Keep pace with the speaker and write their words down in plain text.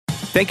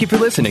Thank you for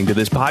listening to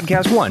this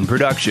Podcast One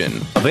production.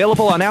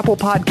 Available on Apple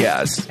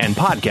Podcasts and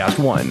Podcast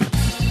One.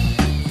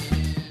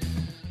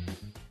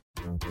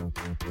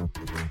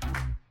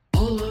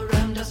 All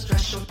around us,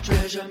 treasure,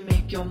 treasure,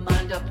 make your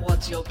mind up,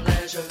 what's your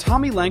pleasure?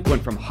 Tommy Lenk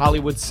went from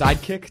Hollywood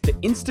sidekick to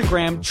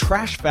Instagram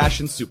trash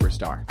fashion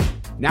superstar.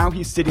 Now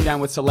he's sitting down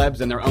with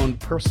celebs and their own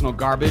personal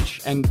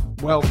garbage, and,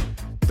 well,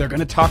 they're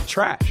gonna talk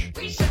trash.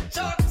 We should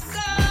talk some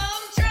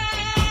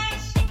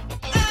trash. It's the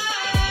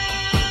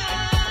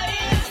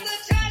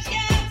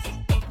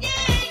Trashcast. Yeah.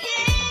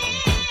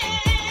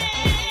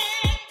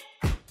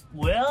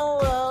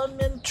 Well, I'm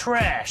in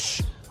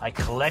trash. I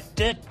collect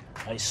it,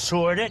 I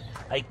sort it,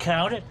 I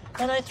count it,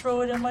 and I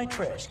throw it in my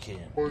trash can.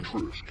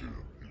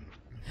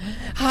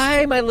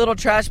 Hi, my little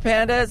trash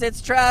pandas.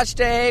 It's trash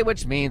day,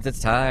 which means it's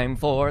time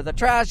for the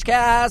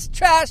Trashcast.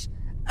 Trash!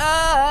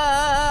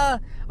 Oh,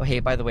 hey,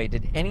 by the way,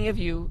 did any of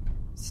you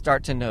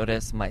start to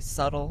notice my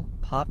subtle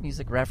pop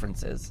music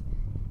references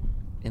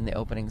in the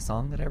opening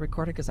song that I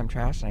recorded? Because I'm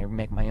trash and I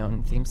make my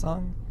own theme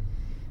song.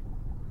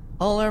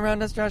 All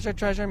around us, treasure,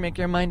 treasure, make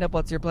your mind up,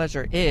 what's your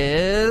pleasure?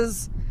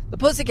 Is the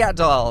Pussycat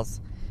Dolls.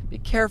 Be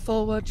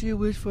careful what you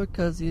wish for,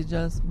 because you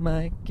just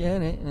might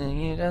get it,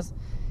 and you just...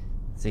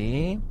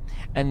 See?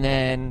 And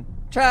then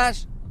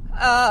trash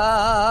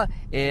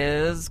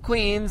is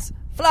Queen's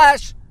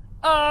Flash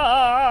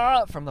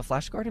from the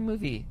Flash Gordon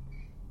movie.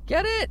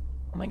 Get it?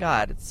 Oh my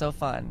god, it's so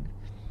fun.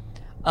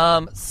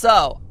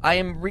 So I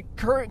am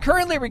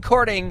currently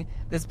recording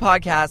this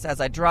podcast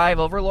as I drive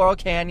over Laurel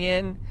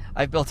Canyon.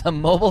 I've built a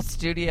mobile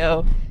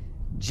studio,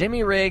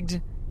 Jimmy rigged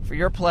for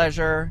your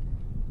pleasure.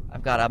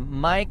 I've got a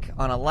mic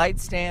on a light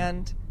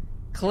stand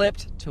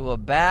clipped to a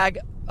bag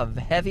of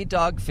heavy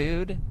dog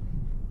food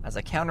as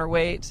a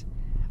counterweight,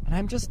 and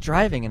I'm just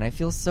driving and I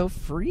feel so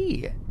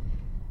free.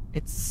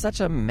 It's such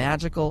a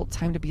magical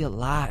time to be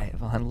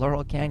alive on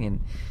Laurel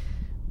Canyon.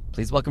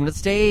 Please welcome to the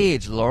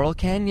stage, Laurel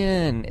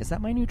Canyon. Is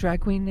that my new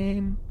drag queen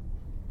name?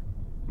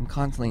 I'm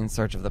constantly in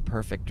search of the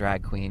perfect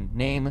drag queen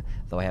name,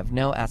 though I have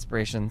no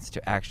aspirations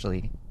to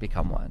actually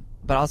become one.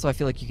 But also I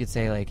feel like you could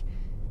say, like,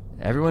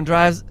 everyone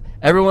rides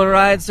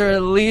her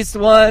at least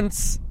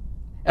once.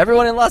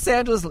 Everyone in Los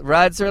Angeles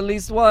rides her at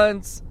least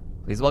once.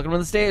 Please welcome to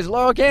the stage,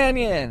 Laurel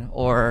Canyon.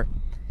 Or,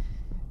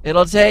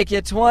 it'll take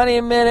you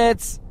 20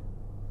 minutes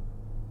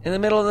in the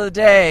middle of the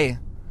day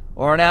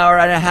or an hour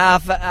and a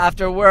half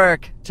after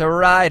work to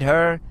ride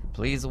her.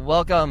 Please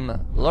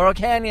welcome Laurel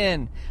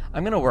Canyon.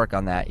 I'm going to work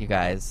on that, you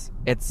guys.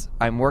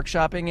 I'm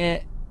workshopping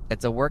it.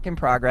 It's a work in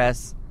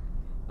progress.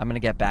 I'm going to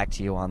get back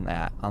to you on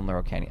that, on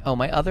Laurel Canyon. Oh,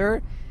 my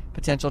other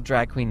potential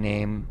drag queen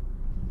name,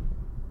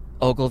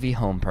 Ogilvy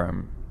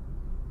Homeperm.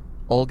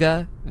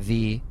 Olga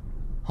V.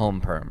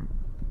 Homeperm.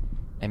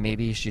 And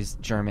maybe she's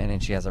German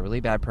and she has a really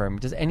bad perm.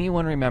 Does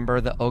anyone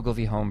remember the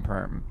Ogilvy home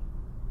perm?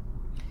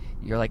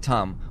 You're like,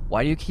 Tom,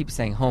 why do you keep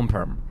saying home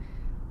perm?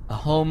 A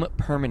home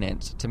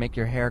permanent to make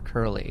your hair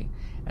curly.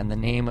 And the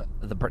name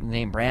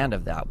brand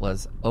of that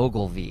was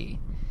Ogilvy.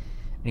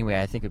 Anyway,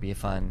 I think it'd be a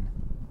fun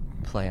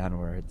play on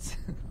words.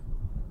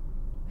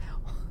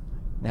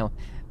 No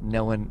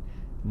one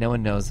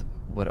knows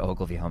what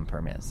Ogilvy home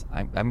perm is.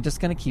 I'm just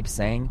going to keep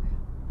saying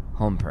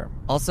home perm.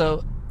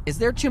 Also, is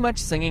there too much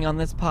singing on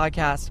this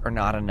podcast or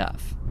not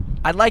enough?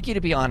 I'd like you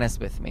to be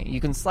honest with me.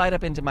 You can slide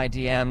up into my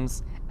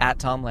DMs at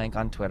Tom Lenk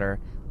on Twitter.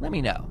 Let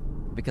me know,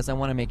 because I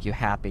want to make you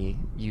happy,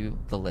 you,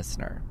 the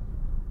listener.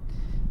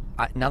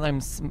 Now that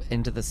I'm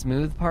into the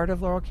smooth part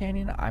of Laurel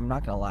Canyon, I'm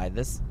not going to lie.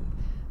 This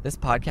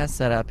podcast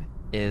setup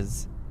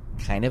is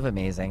kind of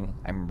amazing.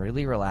 I'm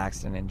really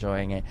relaxed and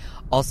enjoying it.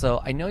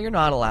 Also, I know you're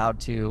not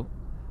allowed to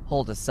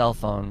hold a cell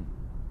phone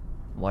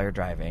while you're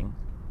driving,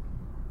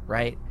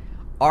 right?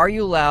 Are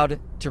you allowed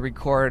to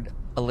record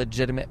a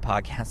legitimate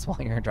podcast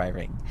while you're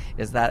driving?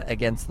 Is that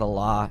against the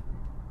law?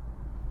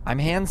 I'm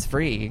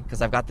hands-free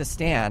because I've got the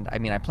stand. I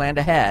mean, I planned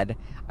ahead.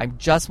 I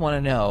just want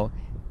to know,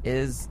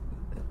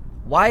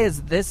 why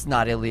is this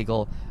not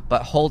illegal,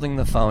 but holding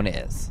the phone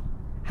is?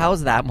 How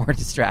is that more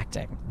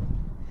distracting?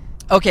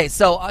 Okay,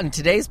 so on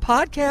today's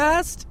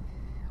podcast,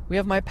 we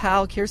have my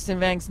pal Kirsten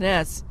Vanks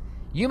Ness.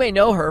 You may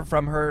know her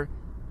from her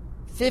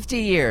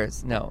 15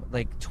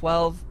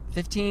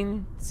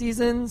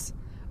 seasons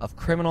of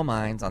Criminal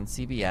Minds on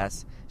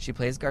CBS. She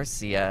plays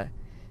Garcia.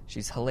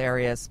 She's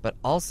hilarious, but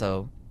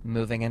also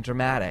moving and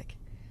dramatic.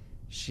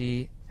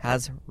 She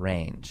has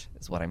range,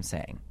 is what I'm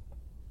saying.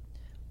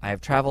 I have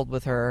traveled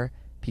with her.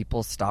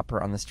 People stop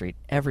her on the street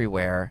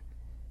everywhere.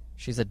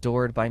 She's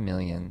adored by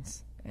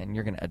millions, and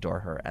you're going to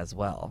adore her as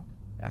well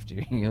after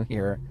you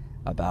hear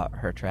about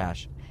her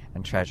trash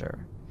and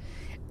treasure.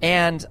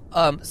 And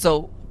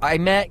so I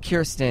met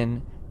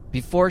Kirsten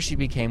before she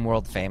became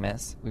world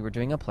famous. We were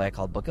doing a play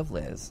called Book of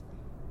Liz,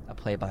 a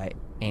play by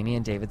Amy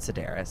and David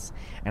Sedaris.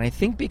 And I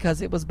think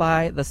because it was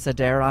by the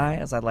Sederi,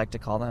 as I'd like to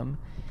call them,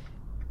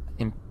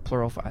 in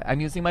plural,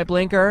 I'm using my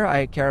blinker,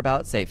 I care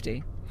about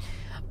safety.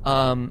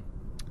 The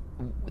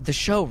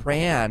show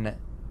ran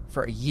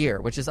for a year,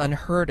 which is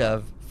unheard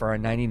of for a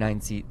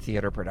 99-seat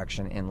theater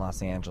production in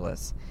Los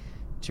Angeles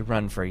to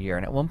run for a year.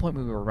 And at one point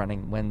we were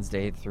running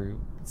Wednesday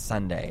through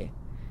Sunday.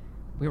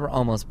 We were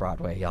almost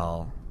Broadway,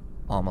 y'all.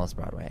 Almost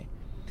Broadway.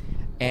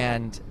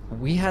 And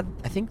we had,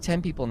 I think,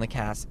 10 people in the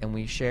cast, and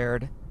we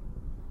shared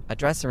a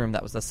dressing room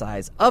that was the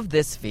size of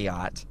this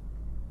Fiat.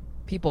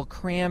 People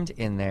crammed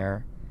in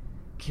there.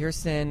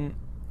 Kirsten,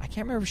 I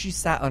can't remember if she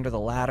sat under the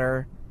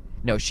ladder.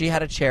 No, she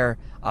had a chair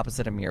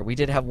opposite a mirror. We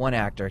did have one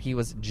actor. He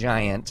was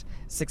giant,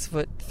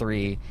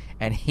 6'3",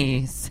 and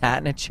he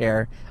sat in a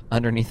chair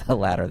underneath the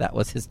ladder. That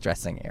was his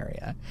dressing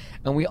area.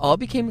 And we all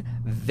became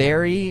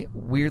very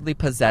weirdly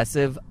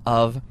possessive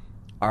of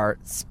our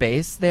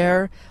space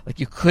there. Like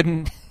you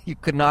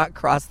could not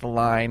cross the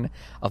line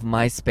of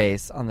my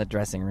space on the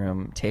dressing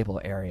room table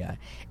area.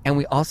 And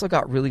we also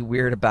got really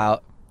weird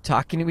about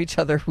talking to each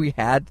other. We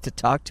had to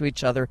talk to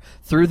each other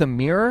through the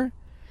mirror.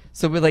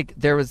 So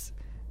there was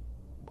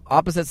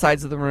opposite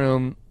sides of the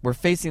room. We're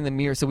facing the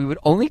mirror, so we would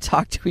only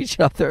talk to each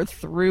other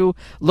through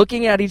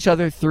looking at each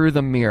other through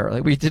the mirror.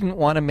 Like we didn't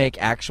want to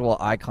make actual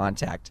eye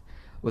contact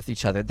with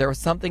each other. There was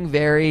something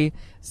very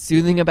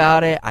soothing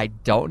about it. I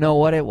don't know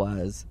what it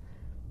was,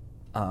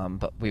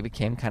 but we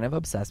became kind of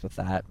obsessed with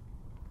that.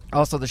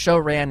 Also, the show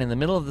ran in the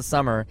middle of the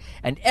summer,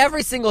 and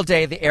every single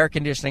day the air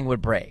conditioning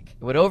would break.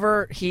 It would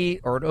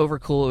overheat or it would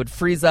overcool. It would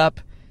freeze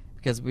up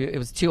because it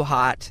was too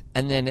hot,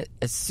 and then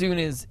as soon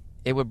as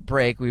it would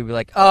break, we would be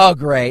like, oh,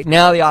 great.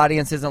 Now the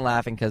audience isn't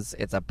laughing because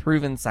it's a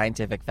proven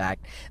scientific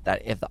fact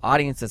that if the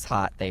audience is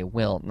hot, they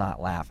will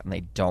not laugh and they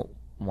don't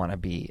want to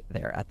be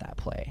there at that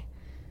play.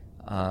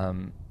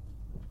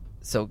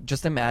 So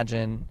just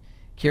imagine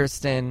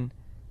Kirsten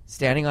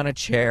standing on a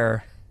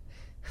chair,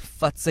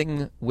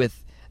 futzing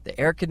with the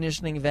air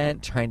conditioning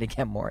vent, trying to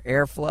get more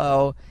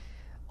airflow.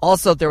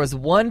 Also, there was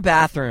one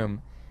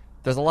bathroom.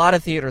 There's a lot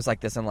of theaters like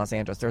this in Los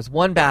Angeles. There's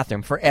one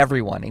bathroom for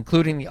everyone,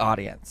 including the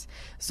audience.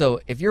 So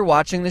if you're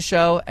watching the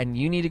show and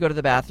you need to go to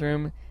the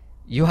bathroom,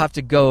 you have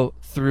to go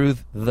through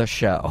the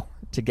show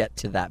to get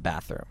to that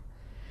bathroom.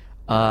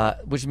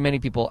 Which many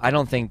people, I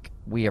don't think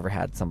we ever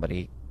had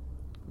somebody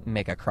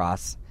make a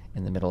cross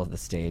in the middle of the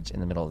stage, in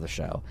the middle of the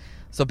show.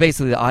 So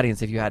basically the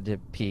audience, if you had to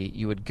pee,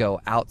 you would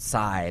go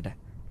outside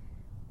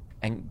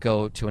and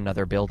go to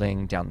another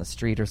building down the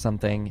street or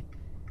something.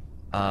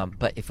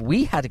 But if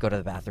we had to go to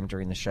the bathroom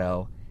during the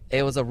show,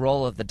 it was a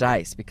roll of the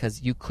dice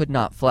because you could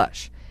not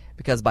flush.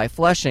 Because by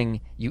flushing,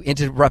 you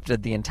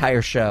interrupted the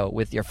entire show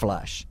with your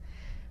flush.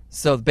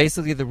 So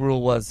basically the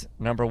rule was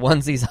number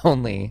onesies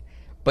only,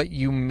 but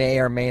you may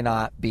or may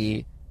not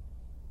be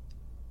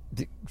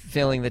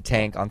filling the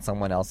tank on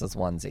someone else's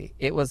onesie.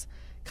 It was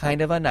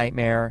kind of a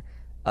nightmare.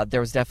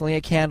 There was definitely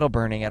a candle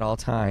burning at all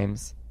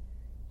times.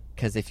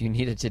 Because if you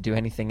needed to do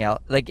anything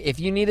else, like if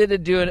you needed to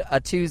do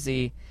a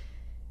twosie,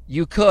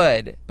 you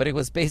could, but it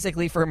was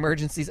basically for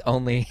emergencies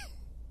only.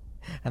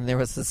 And there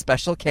was a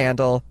special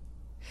candle,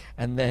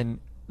 and then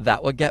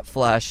that would get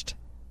flushed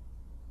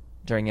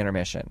during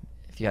intermission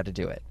if you had to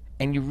do it.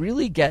 And you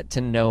really get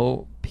to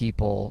know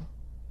people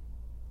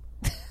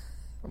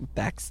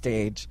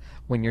backstage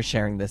when you're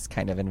sharing this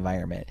kind of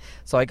environment.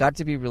 So I got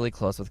to be really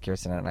close with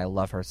Kirsten, and I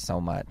love her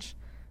so much.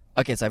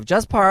 Okay, so I've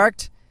just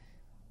parked.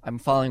 I'm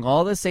following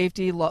all the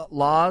safety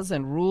laws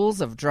and rules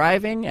of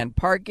driving and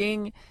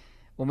parking.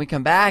 When we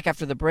come back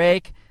after the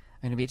break,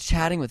 I'm going to be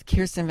chatting with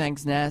Kirsten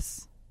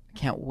Vangsness. I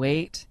can't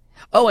wait.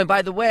 Oh, and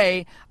by the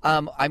way,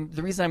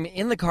 the reason I'm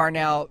in the car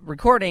now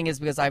recording is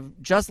because I've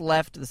just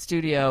left the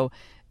studio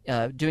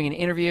doing an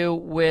interview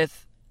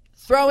with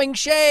Throwing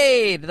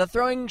Shade, the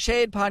Throwing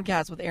Shade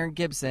podcast with Aaron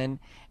Gibson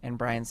and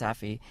Brian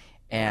Safi.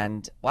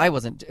 And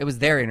it was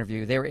their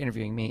interview. They were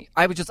interviewing me.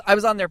 I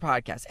was on their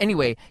podcast.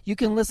 Anyway, you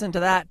can listen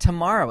to that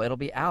tomorrow. It'll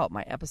be out.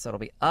 My episode will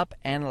be up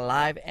and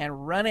live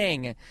and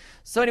running.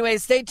 So anyway,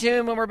 stay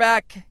tuned when we're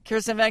back.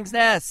 Kirsten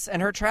Vangsness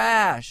and her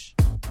trash.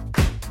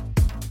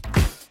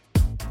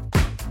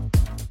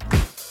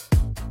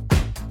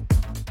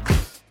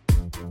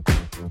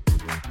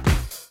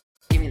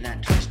 Give me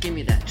that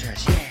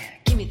trash, yeah.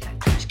 Give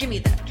me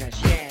that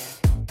trash, yeah.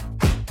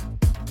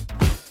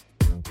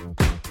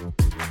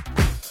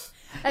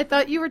 I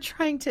thought you were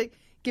trying to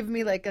give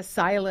me like a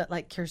silent,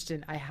 like,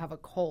 Kirsten, I have a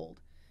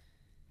cold.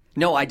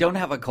 No, I don't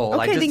have a cold.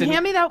 Okay, then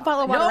hand me that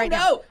bottle of water right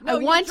now. No, I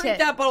want you drink it.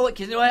 that bottle.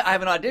 Because you know what? I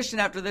have an audition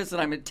after this,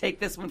 and I'm going to take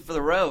this one for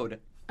the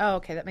road. Oh,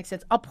 okay, that makes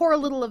sense. I'll pour a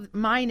little of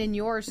mine in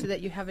yours so that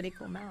you have an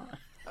equal amount.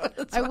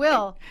 That's I fine.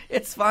 will.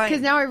 It's fine.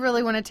 Because now I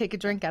really want to take a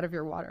drink out of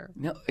your water.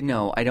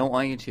 No, I don't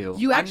want you to.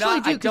 You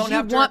actually do, because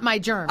you want my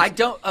germs. I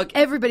don't. Okay.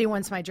 Everybody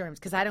wants my germs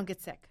because I don't get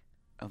sick.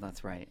 Oh,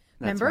 that's right.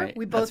 Remember? Right.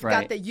 We both That's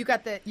right. got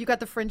you got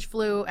the French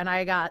flu and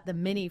I got the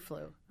mini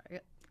flu.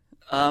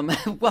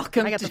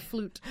 Welcome. I got the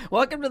flute.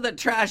 Welcome to the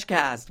Trash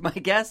Cast. My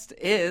guest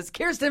is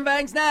Kirsten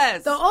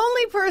Vangsness. The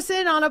only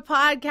person on a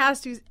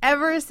podcast who's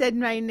ever said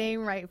my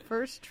name right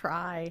first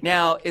try.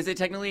 Now, is it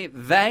technically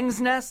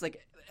Vangsness,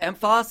 like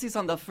emphasis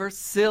on the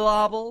first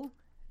syllable?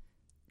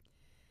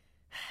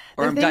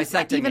 Or I'm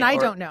dissecting even it, I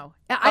or- don't know.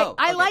 Oh,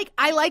 I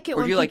okay. like it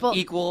Or when do you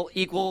people like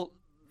equal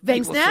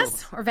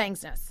Vangsness or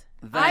Vangsness.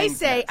 I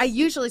Vangsness.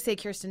 usually say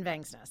Kirsten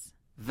Vangsness.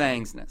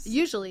 Vangsness.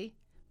 Usually.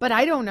 But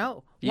I don't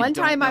know. You One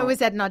don't time I know?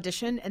 was at an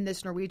audition and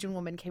this Norwegian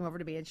woman came over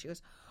to me and she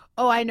goes,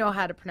 oh, I know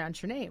how to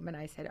pronounce your name. And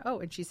I said, oh.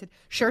 And she said,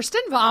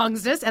 Kirsten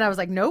Vangsness. And I was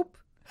like, nope.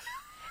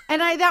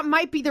 And that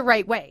might be the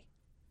right way.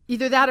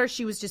 Either that or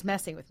she was just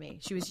messing with me.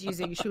 She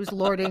was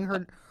lording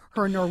her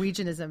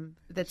Norwegianism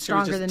that's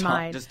stronger than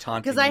mine. Just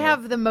taunting because I you.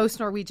 have the most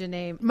Norwegian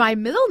name. My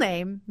middle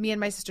name, me and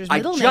my sister's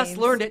middle name. I just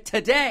learned it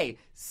today.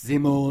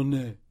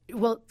 Simone.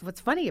 Well,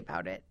 what's funny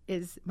about it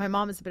is my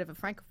mom is a bit of a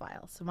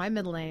Francophile. So my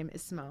middle name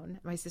is Simone.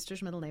 My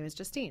sister's middle name is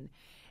Justine.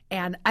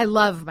 And I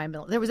love my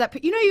middle. There was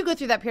that, you go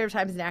through that period of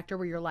time as an actor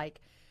where you're like,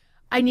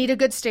 I need a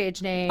good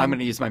stage name. I'm going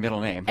to use my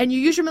middle name. And you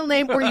use your middle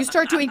name, or you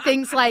start doing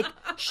things like,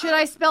 should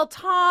I spell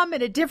Tom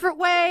in a different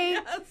way?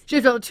 Yes. Should I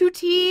spell with 2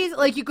 T's?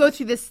 Like, you go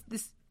through this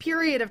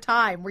period of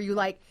time where you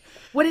like,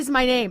 what is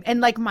my name?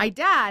 And like my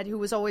dad, who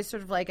was always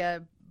sort of like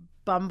a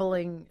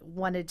bumbling,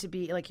 wanted to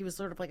be, like he was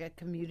sort of like a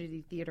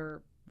community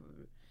theater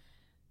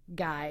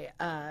guy,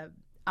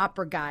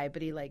 opera guy,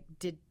 but he like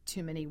did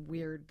too many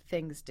weird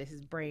things to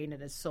his brain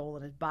and his soul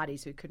and his body,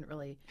 so he couldn't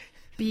really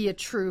be a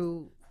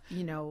true,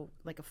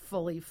 like a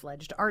fully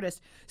fledged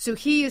artist. So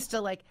he used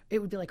to like, it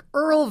would be like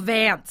Earl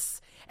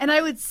Vance. And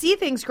I would see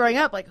things growing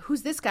up, like,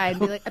 who's this guy? And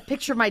be like, a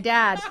picture of my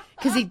dad,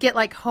 because he'd get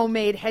like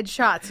homemade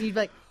headshots. And you'd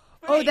be like,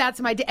 oh, that's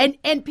my dad.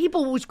 And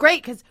people, was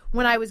great, because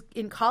when I was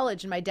in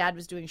college and my dad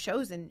was doing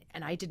shows, and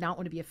I did not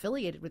want to be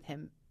affiliated with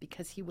him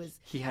because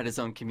he had his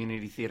own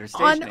community theater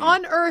stage name.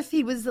 On Earth,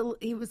 he was a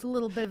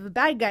little bit of a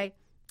bad guy.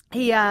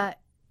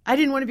 I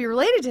didn't want to be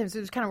related to him, so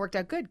it was kind of worked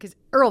out good, because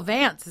Earl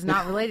Vance is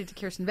not related to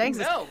Kirsten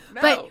Vangsness. No.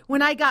 But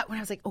when I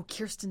was like, oh,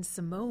 Kirsten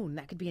Simone,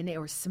 that could be a name,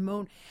 or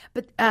Simone.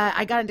 But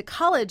I got into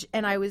college,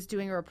 and I was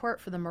doing a report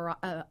for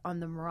on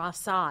the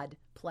Marasad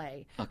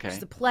play. Okay. Which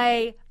is a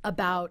play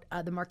about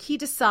the Marquis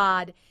de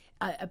Sade.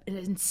 An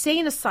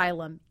insane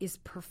asylum is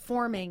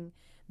performing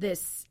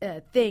this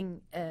thing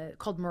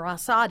called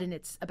Marasad, and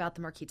it's about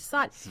the Marquis de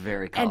Sade. It's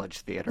very college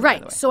theater, right? By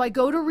the way. So I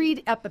go to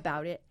read up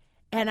about it.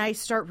 And I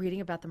start reading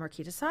about the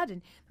Marquis de Sade,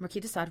 and the Marquis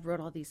de Sade wrote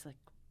all these like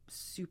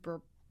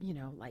super,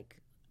 like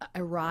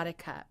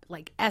erotica,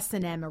 like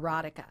S&M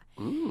erotica.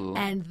 Ooh.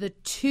 And the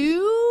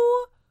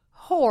 2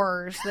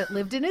 whores that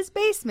lived in his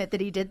basement that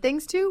he did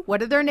things to,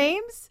 what are their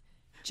names?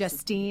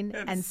 Justine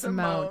and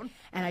Simone.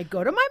 And I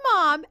go to my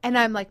mom, and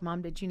I'm like,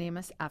 Mom, did you name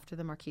us after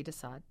the Marquis de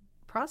Sade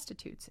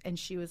prostitutes? And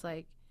she was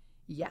like,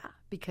 yeah,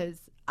 because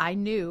I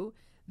knew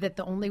that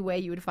the only way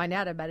you would find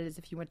out about it is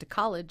if you went to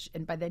college,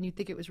 and by then you'd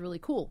think it was really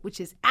cool, which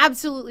is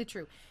absolutely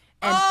true.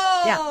 And,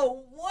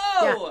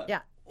 whoa! Yeah.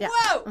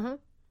 Whoa! Mm-hmm.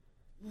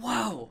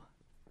 Whoa!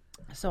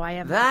 So I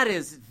am. That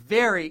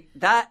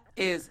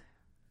is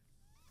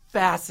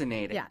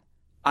fascinating. Yeah.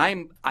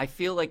 I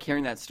feel like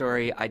hearing that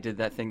story. I did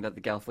that thing that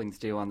the Gelflings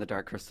do on the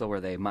Dark Crystal,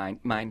 where they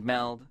mind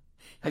meld.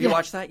 Have you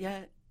watched that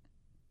yet?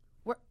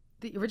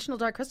 The original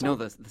Dark Crystal? No,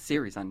 the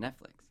series on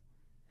Netflix.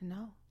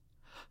 No.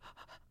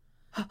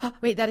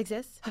 Wait, that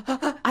exists?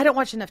 I don't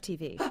watch enough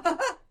TV.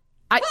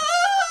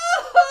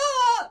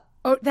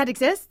 Oh, that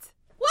exists?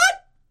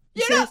 What?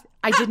 You serious?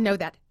 I didn't know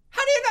that.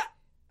 How do you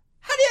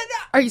know?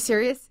 Are you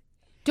serious?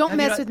 Don't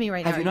mess with me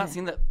right now. Have you not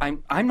seen the?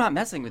 I'm not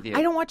messing with you.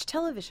 I don't watch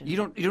television. You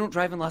don't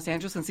drive in Los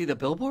Angeles and see the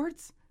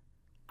billboards?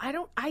 I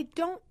don't.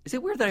 Is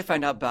it weird that I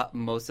find out about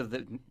most of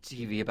the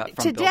TV from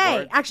today?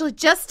 billboards? Actually,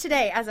 just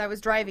today, as I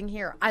was driving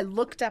here, I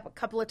looked up a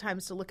couple of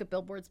times to look at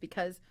billboards,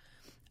 because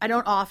I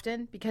don't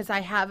often, because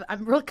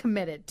I'm real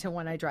committed to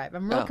when I drive.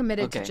 I'm real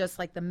committed to just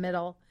like the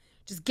middle,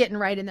 just getting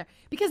right in there,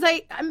 because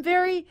I'm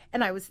very,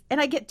 and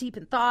I get deep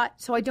in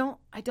thought, so I don't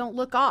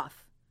look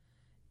off.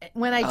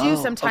 When I do,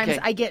 sometimes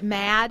I get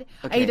mad.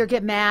 Okay. I either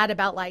get mad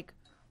about like,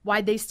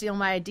 why'd they steal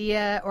my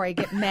idea? Or I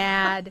get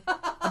mad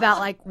about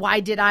like, why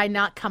did I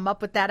not come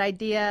up with that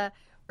idea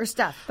or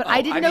stuff. But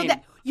I didn't know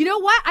that. You know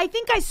what? I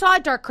think I saw a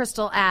Dark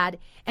Crystal ad,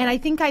 and I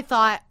think I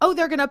thought, oh,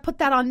 they're going to put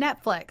that on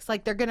Netflix.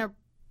 Like, they're going to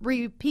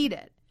repeat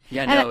it.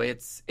 Yeah, and no,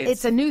 it's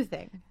a new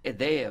thing.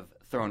 They have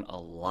thrown a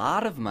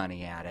lot of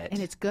money at it. And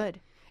it's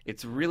good.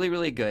 It's really,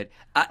 really good.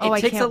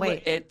 I can't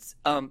wait. It's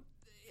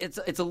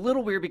a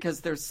little weird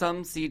because there's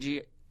some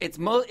CG. It's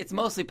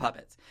mostly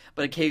puppets,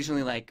 but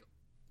occasionally, like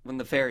when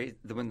the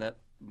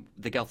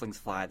Gelflings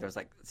fly, there's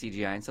like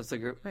CGI and stuff. So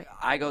your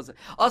eye goes.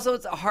 Also,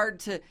 it's hard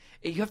to.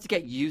 You have to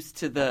get used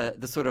to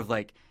the sort of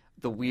like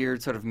the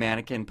weird sort of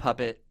mannequin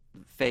puppet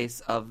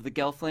face of the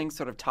Gelflings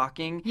sort of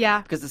talking.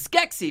 Yeah. Because the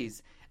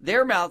Skeksis,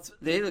 their mouths,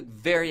 they look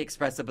very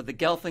expressive, but the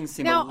Gelflings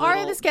seem now, a little...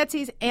 are the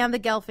Skeksis and the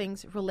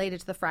Gelflings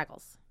related to the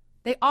Fraggles?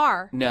 They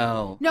are.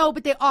 No,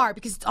 but they are,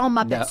 because it's all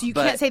Muppets, No, so you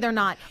but- can't say they're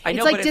not. I know,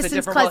 it's like but it's a distant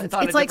different- cousins. it's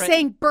on a It's like different-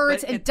 saying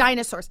birds but and it-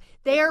 dinosaurs.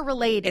 They are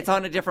related. It's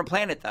on a different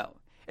planet, though.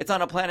 It's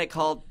on a planet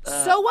called...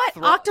 So what?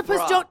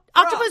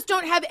 Octopus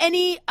don't have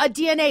any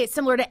DNA. It's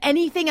similar to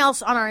anything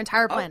else on our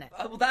entire planet.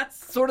 Well,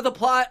 that's sort of the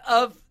plot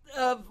of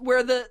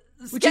where the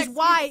Which is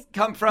why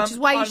come from. Which is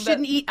why you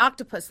shouldn't eat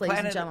octopus, ladies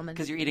and gentlemen.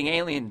 Because you're eating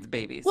alien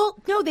babies.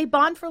 Well, no, they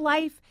bond for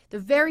life. They're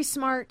very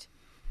smart.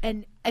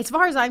 And as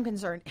far as I'm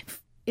concerned,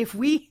 if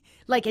we,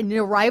 like in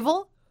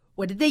Arrival,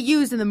 What did they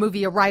use in the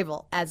movie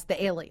Arrival as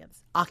the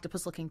aliens?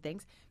 Octopus-looking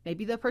things.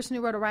 Maybe the person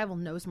who wrote Arrival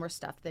knows more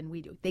stuff than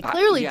we do. They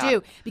clearly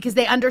do because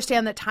they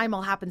understand that time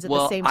all happens at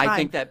the same time, I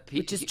think that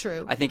which is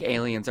true. I think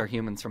aliens are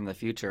humans from the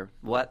future.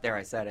 What? There,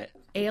 I said it.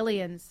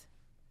 Aliens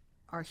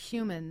are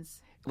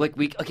humans Like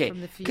we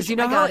from the future. because you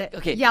know I how got it.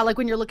 okay Yeah, like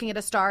when you're looking at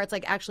a star, it's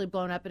like actually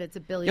blown up and it's a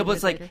billion. yeah, but years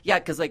it's like later.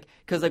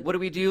 because what do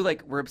we do?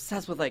 Like we're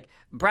obsessed with like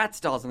Bratz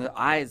dolls and the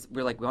eyes.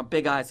 We're like we want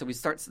big eyes, so we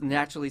start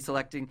naturally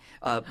selecting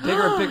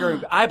bigger and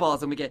bigger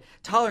eyeballs, and we get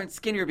taller and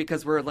skinnier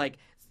because we're like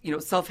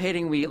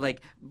self-hating. We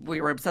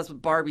were obsessed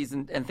with Barbies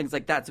and things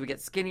like that. So we get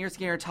skinnier,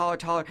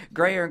 taller,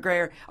 grayer and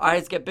grayer.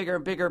 Eyes get bigger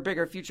and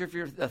bigger.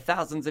 Future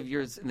thousands of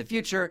years in the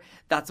future.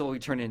 That's what we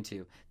turn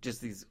into.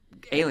 Just these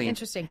aliens.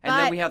 Interesting. And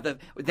then we have the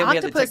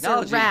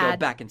technology to go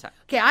back in time.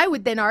 Okay, I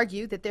would then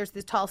argue that there's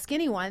the tall,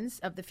 skinny ones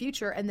of the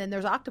future, and then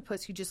there's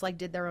octopus who just like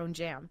did their own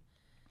jam.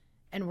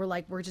 And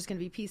we're just going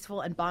to be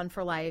peaceful and bond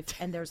for life.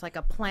 And there's like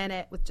a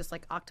planet with just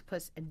like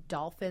octopus and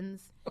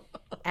dolphins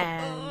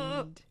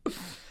and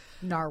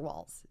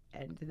narwhals.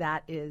 And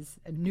that is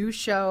a new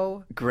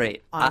show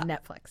Great. on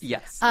Netflix.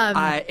 Yes.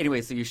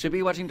 Anyway, so you should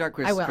be watching Dark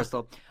I will.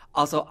 Crystal.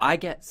 Also, I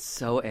get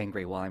so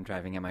angry while I'm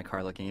driving in my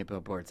car looking at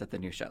billboards at the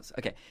new shows.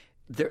 Okay,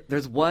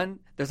 there's a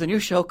new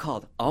show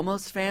called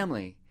Almost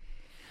Family.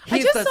 I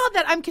just saw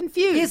that. I'm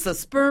confused. He's the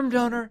sperm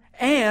donor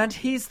and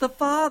he's the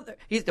father.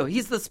 He's the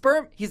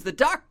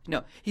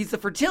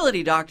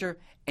fertility doctor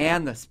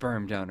and the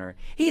sperm donor.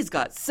 He's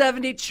got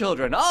 70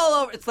 children all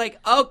over. It's like,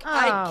 okay,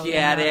 I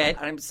get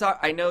it. I'm sorry.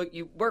 I know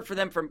you worked for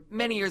them for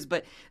many years,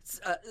 but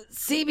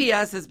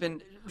CBS has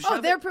been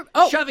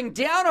shoving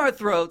down our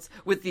throats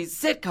with these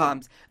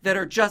sitcoms that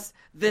are just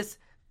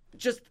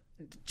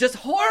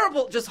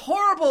horrible,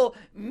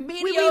 mediocre.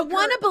 We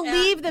want to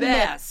believe the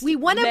myth. We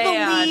want to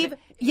believe.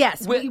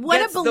 Yes, we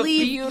want to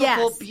believe.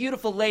 The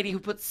beautiful lady who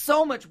puts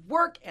so much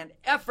work and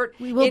effort.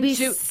 We will be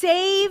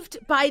saved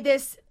by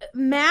this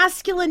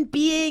masculine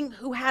being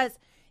who has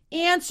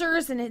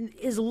answers, and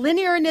his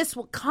linearness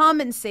will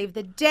come and save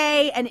the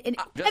day. And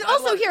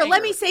also here,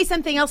 let me say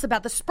something else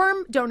about the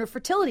sperm donor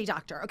fertility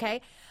doctor. Okay,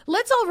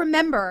 let's all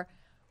remember,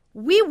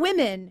 we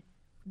women.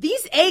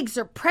 These eggs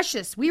are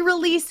precious. We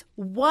release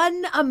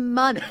 1 a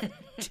month.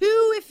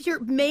 2 if you're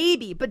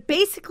maybe. But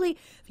basically,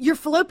 your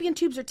fallopian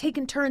tubes are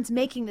taking turns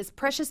making this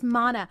precious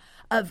mana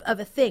of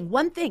a thing.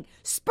 One thing.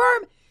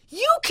 Sperm,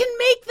 you can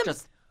make them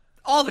just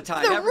all the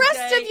time. The every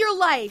rest day, of your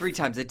life. 3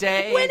 times a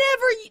day.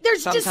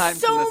 There's just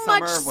so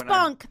much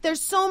spunk. There's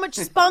so much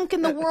spunk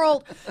in the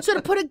world. So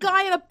to put a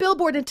guy on a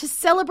billboard and to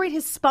celebrate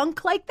his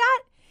spunk like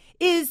that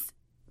is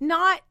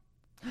not...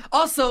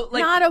 Also,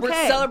 like, not okay.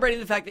 We're celebrating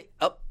the fact that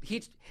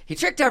he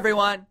tricked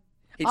everyone.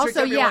 He tricked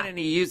everyone, and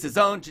he used his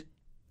own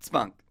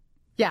spunk.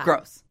 Yeah.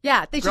 Gross.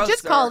 Yeah, they should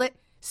just call it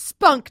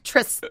Spunk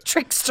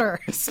Trickster.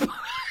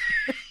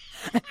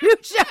 A new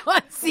show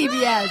on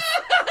CBS.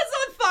 It's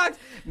on Fox.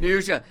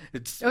 New show.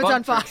 It's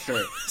on Fox.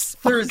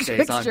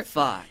 Thursdays on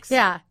Fox.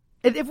 Yeah.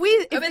 If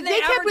they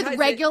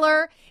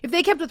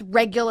kept with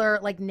regular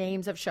like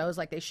names of shows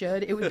like they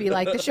should, it would be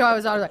like the show I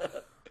was on, like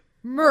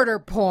murder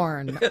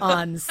porn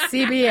on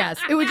CBS.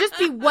 It would just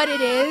be what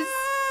it is.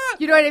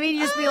 You know what I mean?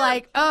 You just be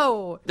like,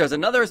 oh. There's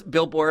another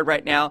billboard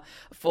right now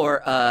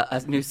for a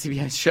new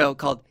CBS show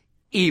called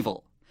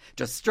Evil.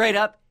 Just straight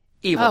up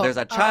Evil. Oh, There's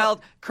a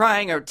child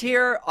crying a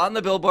tear on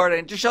the billboard,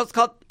 and it just shows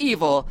called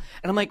Evil.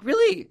 And I'm like,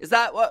 really? Is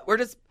that what?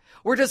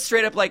 We're just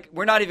straight up like,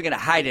 we're not even going to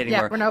hide it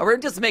anymore. Yeah, we're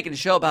just making a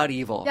show about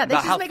evil. Yeah, they about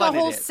just how make fun a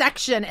whole it is.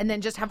 section and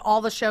then just have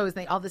all the shows,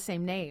 they all the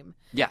same name.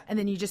 Yeah. And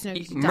then you just know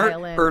you can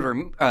dial in.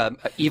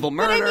 Evil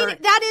murder. But I mean,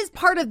 that is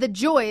part of the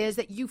joy is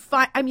that you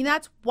find, I mean,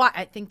 that's why,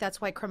 I think that's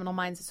why Criminal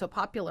Minds is so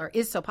popular,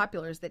 is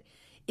that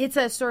it's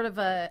a sort of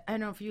a, I don't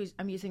know if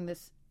I'm using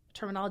this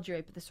terminology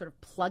right, but this sort of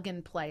plug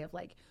and play of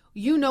like,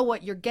 you know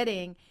what you're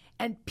getting.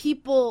 And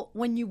people,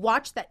 when you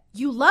watch that,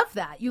 you love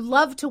that. You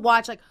love to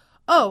watch like,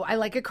 oh, I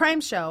like a crime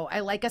show.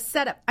 I like a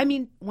setup. I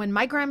mean, when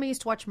my grandma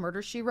used to watch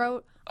Murder, She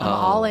Wrote, I'm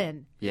all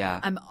in. Yeah.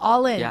 I'm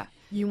all in. Yeah.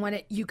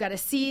 You got to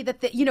see that,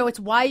 it's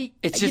why,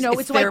 it's just,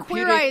 it's why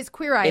Queer Eye is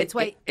Queer Eye. It's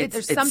why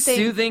there's something.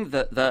 It's soothing,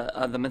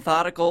 the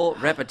methodical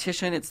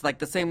repetition. It's like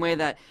the same way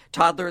that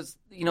toddlers,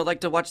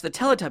 like to watch the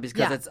Teletubbies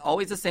because it's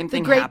always the same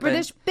thing. The Great happens.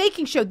 British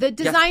Baking Show, the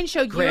design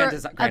show Grand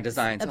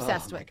Designs.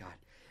 Obsessed with. with. My God.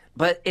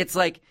 But it's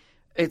like,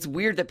 it's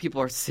weird that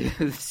people are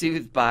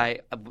soothed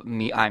by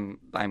me.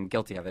 I'm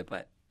guilty of it,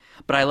 but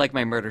I like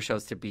my murder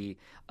shows to be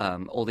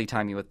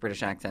oldie-timey with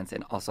British accents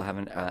and also have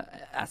an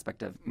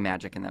aspect of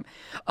magic in them.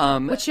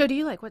 What show do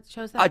you like? What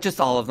show is that? Just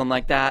all of them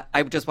like that.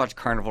 I just watched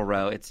Carnival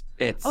Row. It's.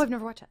 Oh, I've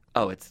never watched it.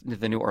 Oh, it's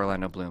the new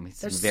Orlando Bloom.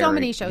 There's so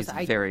many shows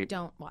I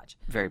don't watch.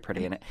 Very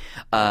pretty in it.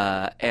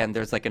 And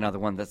there's like another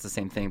one that's the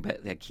same thing,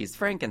 but like he's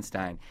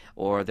Frankenstein.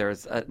 Or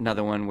there's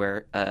another one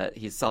where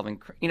he's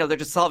solving. They're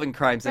just solving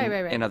crimes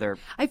in other.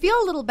 I feel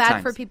a little bad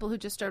times. for people who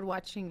just started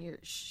watching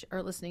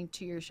or listening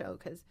to your show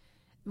because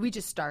we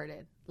just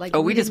started. Like,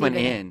 we just went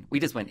in. We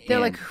just went in. They're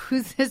like,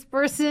 who's this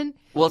person?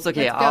 Well, it's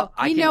okay.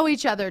 We know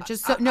each other,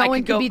 just so no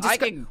one can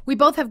be. We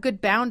both have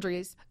good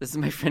boundaries. This is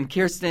my friend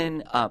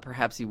Kirsten.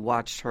 Perhaps you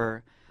watched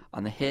her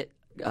on the hit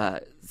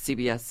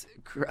CBS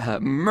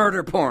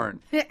murder porn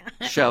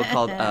show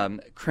called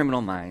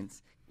Criminal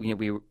Minds.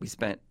 We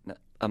spent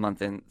a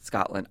month in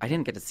Scotland. I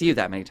didn't get to see you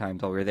that many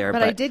times while we were there,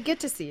 But I did get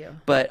to see you.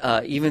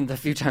 But even the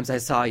few times I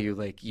saw you,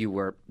 like you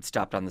were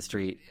stopped on the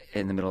street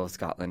in the middle of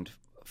Scotland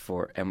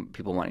and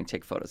people wanting to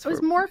take photos. I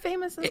was more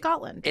famous in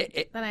Scotland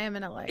than I am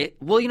in LA.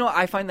 Well,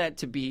 I find that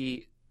to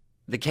be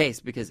the case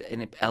because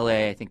in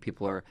LA, I think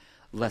people are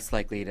less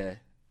likely to,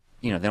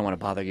 they don't want to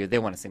bother you. They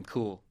want to seem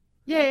cool.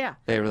 Yeah.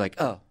 They were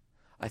like, oh,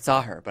 I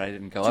saw her, but I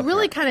didn't go up. It's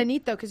really to her. kind of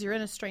neat though, because you're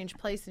in a strange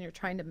place and you're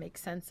trying to make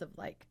sense of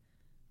like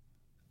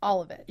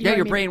all of it.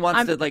 Your brain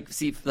wants to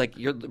see,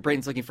 your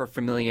brain's looking for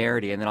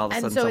familiarity, and then all of a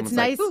sudden, and so it's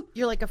nice. Like,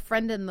 you're like a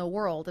friend in the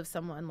world of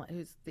someone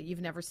that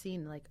you've never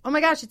seen. Like, oh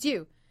my gosh, it's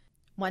you.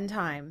 One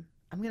time,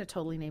 I'm gonna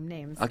totally name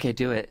names. Okay,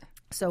 do it.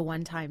 So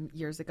one time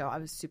years ago, I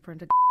was super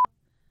into.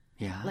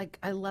 Yeah. Like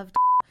I loved.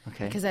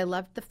 Okay. Because I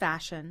loved the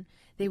fashion.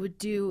 They would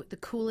do the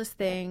coolest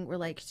thing where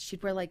like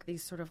she'd wear like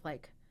these sort of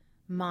like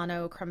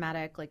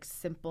monochromatic, like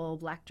simple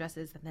black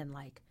dresses, and then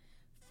like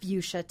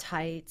fuchsia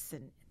tights,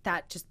 and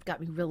that just got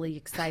me really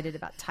excited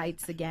about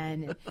tights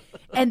again.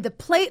 And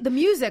the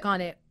music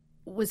on it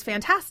was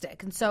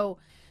fantastic. And so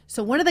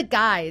one of the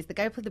guy who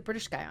played the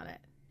British guy on it,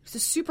 was a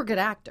super good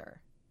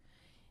actor.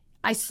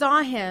 I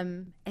saw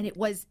him, and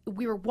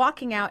we were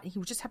walking out, and he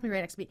was just happening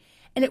right next to me,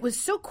 and it was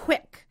so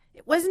quick.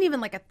 It wasn't even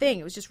like a thing.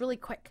 It was just really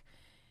quick.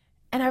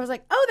 And I was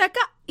like, oh, that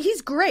guy,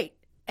 he's great.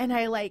 And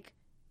I like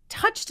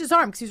touched his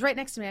arm because he was right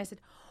next to me. I said,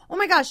 oh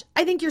my gosh,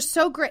 I think you're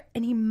so great.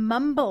 And he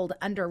mumbled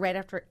right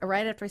after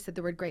I said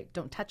the word great,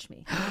 don't touch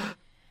me.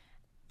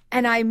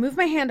 And I moved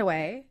my hand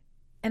away,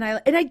 and I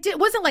did. It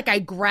wasn't like I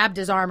grabbed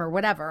his arm or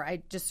whatever.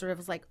 I just sort of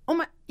was like, oh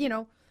my,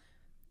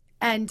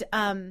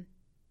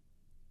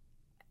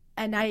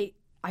 and I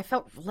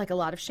felt like a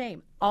lot of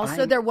shame.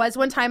 Also, there was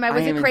one time I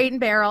was at Crate and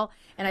Barrel,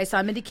 and I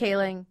saw Mindy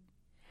Kaling,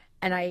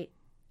 and I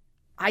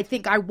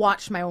think I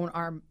watched my own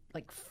arm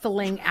like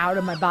filling out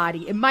of my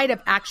body. It might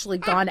have actually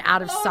gone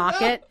out of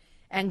socket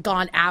and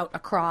gone out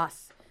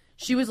across.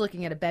 She was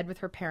looking at a bed with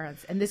her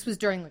parents, and this was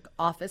during like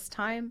office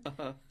time.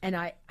 And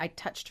I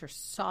touched her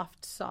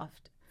soft,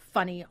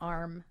 funny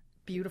arm,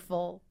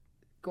 beautiful,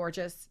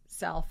 gorgeous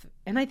self,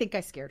 and I think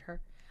I scared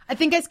her. I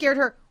think I scared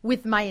her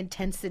with my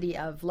intensity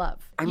of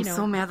love. I'm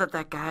so mad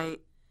that guy.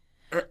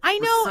 I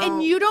know,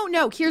 and you don't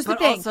know. Here's the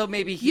thing. Also,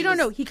 maybe you don't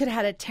know. He could have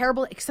had a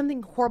terrible,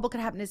 something horrible could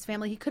happen to his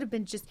family. He could have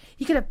been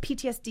he could have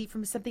PTSD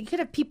from something. He could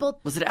have people.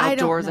 Was it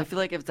outdoors? I feel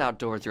like if it's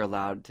outdoors, you're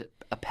allowed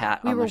a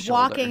pat on the shoulder. We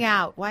were walking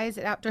out. Why is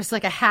it outdoors?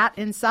 Like a hat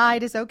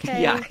inside is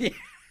okay. Yeah.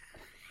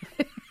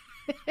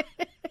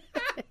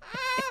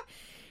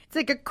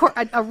 It's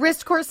like a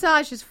wrist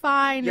corsage is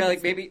fine. Yeah,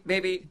 like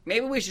maybe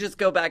we should just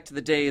go back to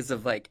the days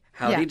of like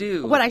howdy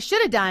do. What I should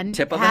have done,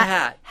 tip of the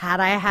hat. Had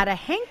I had a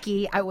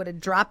hanky, I would have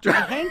dropped my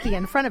hanky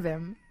in front of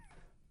him,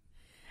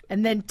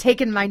 and then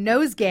taken my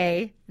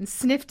nosegay and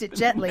sniffed it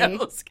gently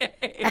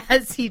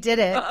as he did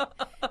it.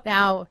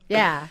 Now,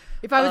 yeah,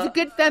 if I was a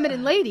good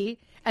feminine lady,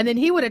 and then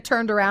he would have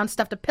turned around,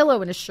 stuffed a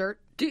pillow in his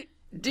shirt, do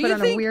put you on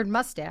think, a weird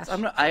mustache.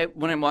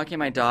 When I'm walking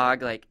my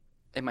dog, like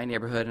in my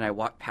neighborhood, and I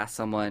walk past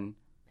someone.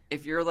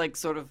 If you're like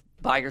sort of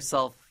by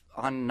yourself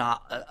on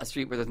not a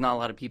street where there's not a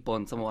lot of people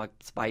and someone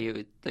walks by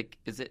you, like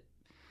is it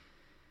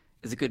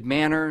good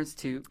manners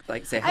to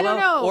like say hello? I don't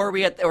know.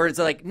 Or is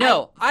it like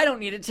no, I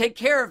don't need to take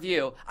care of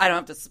you. I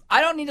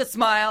don't need to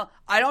smile.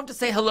 I don't have to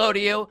say hello to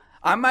you.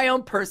 I'm my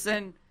own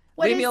person.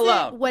 Leave me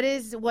alone. What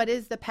is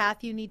the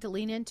path you need to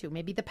lean into?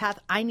 Maybe the path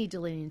I need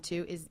to lean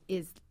into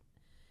is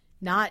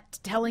not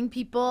giving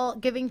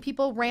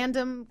people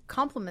random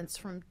compliments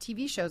from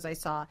TV shows I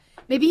saw.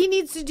 Maybe he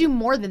needs to do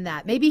more than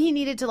that. Maybe he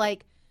needed to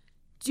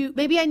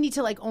maybe I need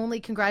to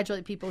only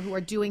congratulate people who are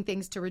doing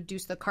things to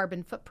reduce the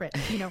carbon footprint,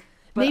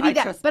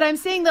 But I'm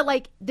saying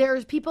that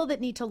there's people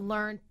that need to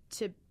learn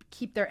to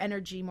keep their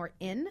energy more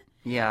in.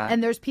 Yeah.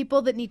 And there's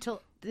people that need to,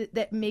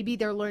 that maybe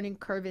their learning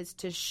curve is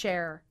to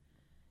share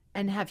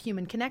and have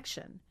human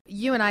connection.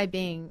 You and I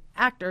being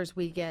actors,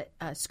 we get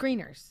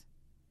screeners.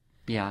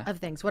 Yeah. Of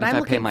things. If I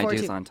pay my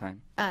dues on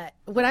time.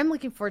 What I'm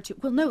looking forward to.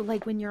 Well, no,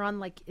 when you're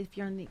on if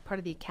you're on the part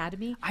of the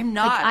Academy. I'm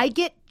not. I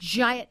get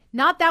giant.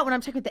 Not that one. I'm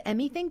talking about the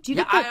Emmy thing. Do you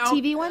get the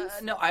TV ones?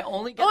 No, I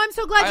only get. Oh, I'm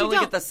so glad you don't. I only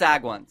get the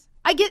SAG ones.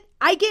 I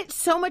get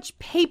so much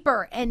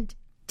paper and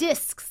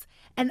discs,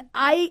 and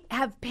I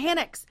have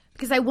panics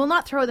because I will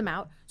not throw them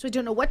out, so I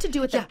don't know what to do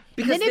with them.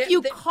 And then if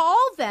you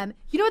call them,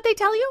 you know what they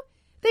tell you?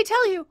 They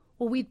tell you,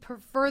 well, we'd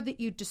prefer that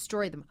you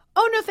destroy them.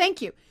 Oh no,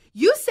 thank you.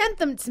 You sent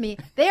them to me.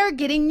 They are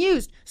getting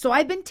used. So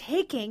I've been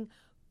taking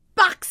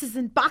boxes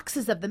and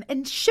boxes of them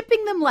and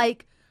shipping them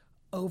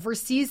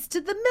overseas to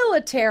the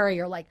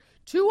military or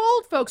to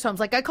old folks' homes.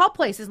 I call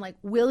places and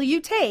will you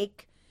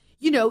take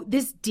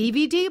this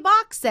DVD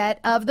box set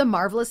of The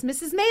Marvelous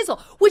Mrs. Maisel,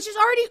 which is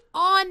already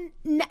on,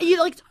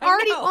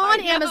 on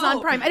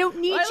Amazon Prime. I don't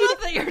need I you love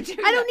to. that you're doing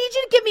I don't that. need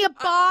you to give me a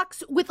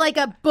box with like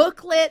a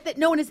booklet that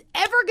no one is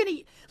ever gonna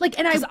like.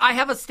 And I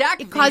have a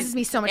stack. It of causes these,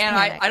 me so much and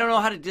panic. I don't know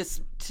how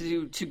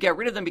to to get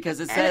rid of them because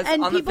it says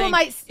and on the people thing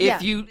might- if yeah.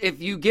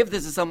 you give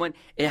this to someone,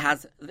 it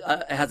has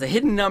a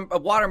hidden a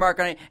watermark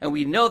on it, and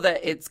we know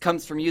that it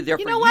comes from you.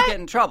 Therefore, You know what? get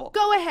in trouble.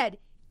 Go ahead.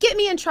 Get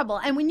me in trouble.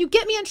 And when you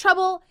get me in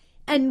trouble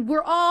and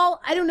we're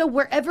all, I don't know,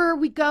 wherever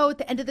we go at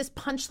the end of this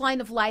punchline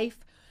of life,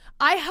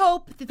 I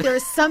hope that there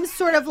is some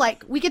sort of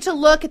like, we get to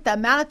look at the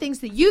amount of things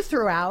that you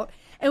threw out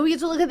and we get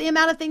to look at the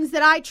amount of things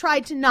that I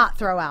tried to not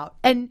throw out.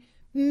 And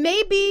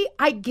maybe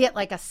I get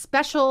like a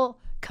special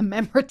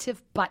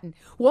commemorative button.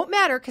 Won't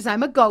matter because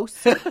I'm a ghost.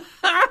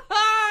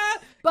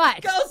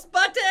 But Ghost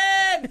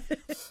button.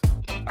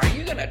 Are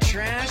you gonna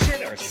trash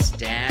it or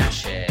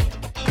stash it?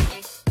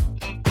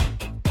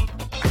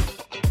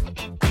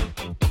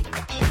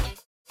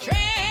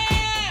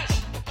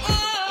 Trash!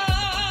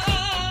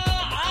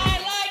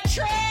 I like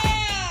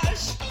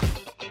trash!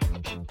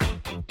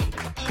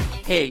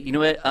 Hey, you know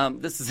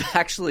what? This is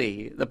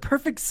actually the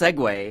perfect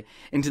segue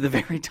into the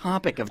very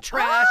topic of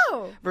trash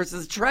Oh.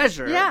 versus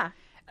treasure. Yeah.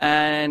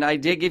 And I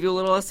did give you a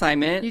little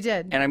assignment. You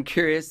did. And I'm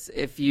curious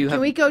if you have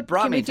can we go?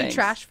 brought Can me we do things.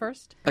 trash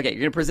first? Okay, you're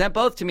going to present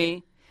both to me,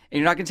 and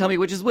you're not going to tell me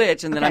which is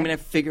which, and then I'm Okay. going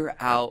to figure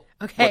out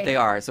Okay. what they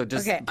are. So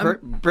just Okay,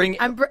 bring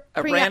I'm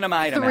a bringing random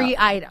out item three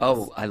out. items.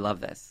 Oh, I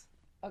love this.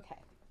 Okay.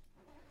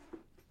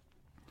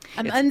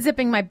 I'm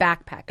unzipping my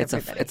backpack.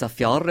 Everybody. It's a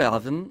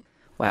Fjallraven.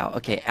 Wow.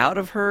 Okay, out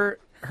of her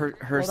Hold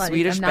on,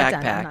 Swedish I'm not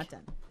backpack.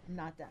 Done. I'm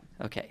not done.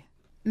 Okay.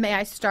 May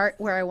I start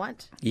where I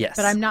want? Yes.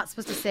 But I'm not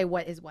supposed to say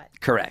what is what.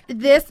 Correct.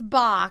 This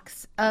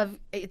box of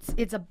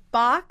it's a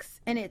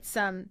box and it's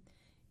a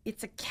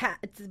cat.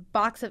 It's a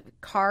box of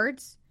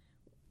cards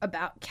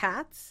about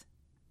cats,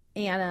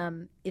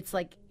 and it's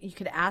like you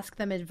could ask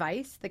them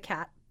advice.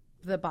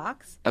 The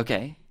box,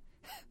 Okay.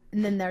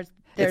 and then there's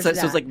So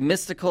it's that. like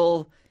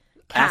mystical,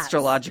 Cats.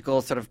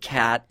 astrological sort of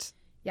cat.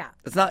 Yeah,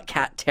 It's not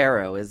cat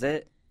tarot, is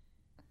it?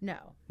 no,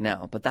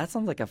 No, but that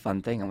sounds like a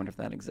fun thing. I wonder if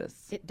that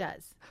exists. it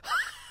does.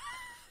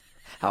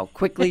 How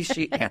quickly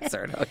she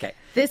answered. Okay.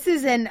 This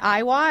is an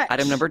iWatch.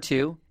 Item number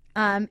 2,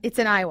 It's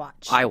an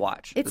iWatch.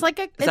 iWatch. It's like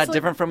a. Is it's that like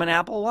different from an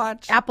Apple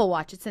Watch? Apple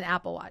Watch. It's an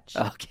Apple Watch.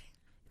 Okay.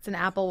 It's an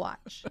Apple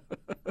Watch.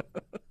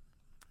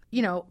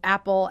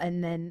 Apple,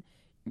 and then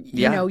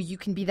Yeah. you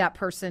can be that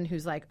person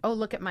who's like, oh,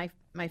 look at my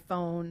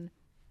phone.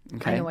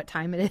 Okay. I know what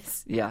time it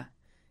is, Yeah.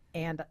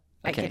 and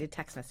I Okay. get a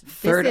text message.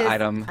 Third This is,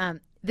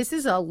 item. This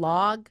is a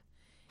log,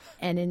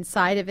 and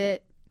inside of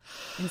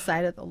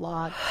the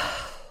log,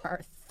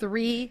 are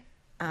 3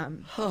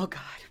 Oh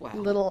God! Wow.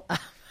 little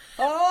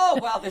Oh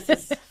wow! This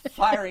is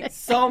firing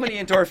so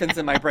many endorphins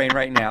in my brain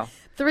right now.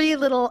 3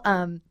 little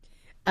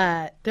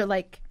they're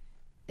like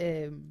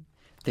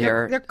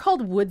they're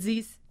called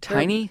woodsies. They're-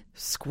 Tiny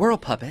squirrel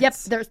puppets. Yep,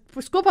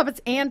 they're school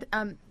puppets, and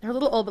they're a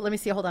little old, but let me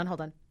see. Hold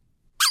on.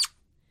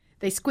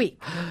 They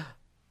squeak.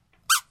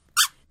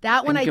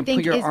 That one And I you can think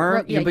put your is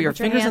arm. You can put your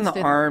fingers in hands the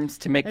through arms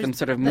to make them There's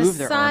sort of move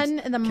the their arms. son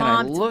and the Can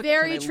mom. I It's look?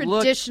 very Can I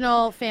look?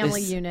 traditional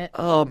family This- unit.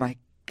 Oh my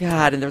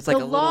God! And there's like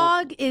The a little.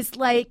 log is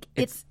like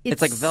it's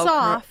like Velcro.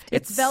 soft.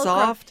 It's Velcro,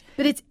 soft.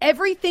 but it's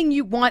everything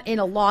you want in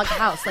a log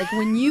house. Like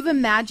when you've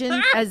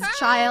imagined as a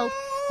child.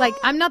 Like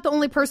I'm not the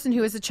only person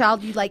who, as a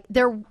child, you like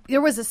there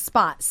was a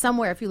spot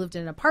somewhere. If you lived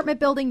in an apartment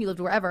building, you lived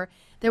wherever.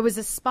 There was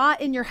a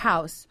spot in your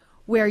house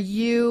where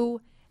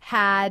you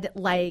had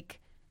like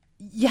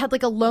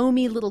a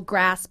loamy little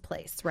grass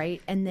place,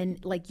 right? And then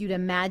like you'd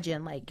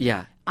imagine like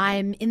Yeah.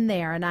 I'm in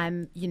there and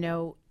I'm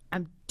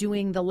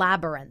doing the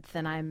labyrinth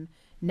and I'm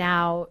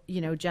now,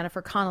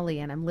 Jennifer Connelly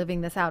and I'm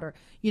living this out or,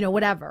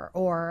 whatever.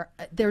 Or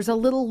there's a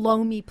little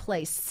loamy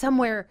place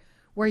somewhere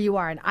where you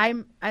are. And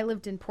I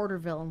lived in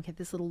Porterville and we had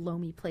this little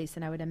loamy place.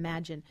 And I would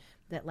imagine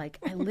that like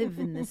I live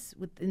in this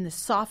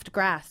soft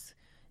grass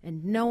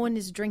and no one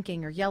is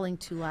drinking or yelling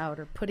too loud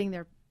or putting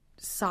their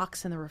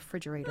socks in the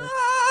refrigerator.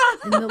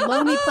 In the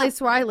loamy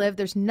place where I live,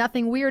 there's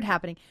nothing weird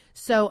happening.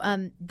 So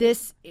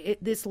this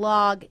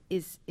log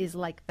is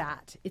like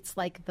that. It's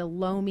like the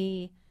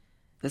loamy,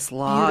 This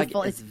log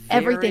beautiful. is It's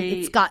everything. very-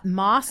 It's got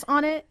moss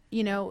on it.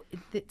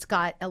 It's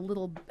got a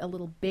little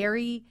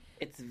berry.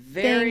 It's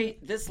very.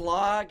 This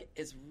log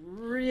is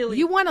really.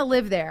 You want to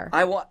live there?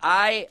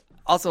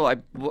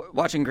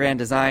 Watching Grand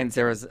Designs,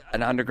 there was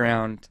an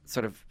underground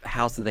sort of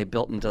house that they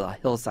built into the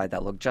hillside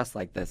that looked just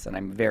like this, and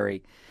I'm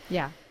very.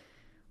 Yeah.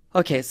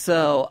 Okay,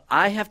 so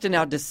I have to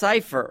now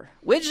decipher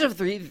which of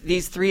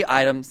these 3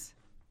 items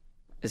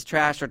is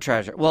trash or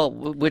treasure.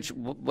 Well,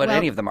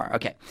 any of them are.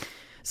 Okay,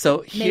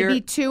 so here.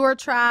 Maybe 2 are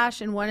trash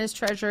and 1 is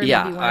treasure. And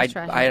Yeah, maybe 1 is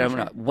trash. I and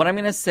don't know. What I'm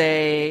going to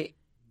say,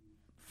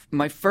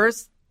 my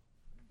first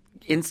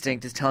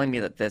instinct is telling me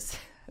that this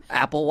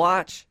Apple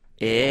Watch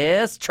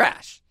is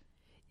trash.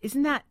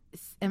 Isn't that?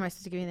 Am I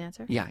supposed to give you the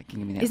answer? Yeah, I can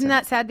give me the answer. Isn't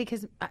that sad?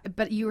 Because,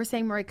 but you were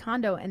saying Marie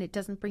Kondo, and it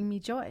doesn't bring me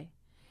joy,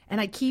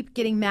 and I keep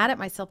getting mad at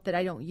myself that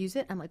I don't use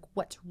it. I'm like,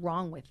 what's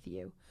wrong with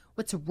you?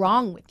 What's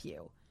wrong with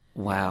you?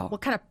 Wow.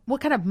 What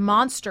kind of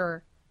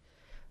monster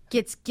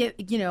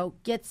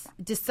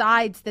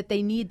decides that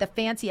they need the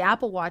fancy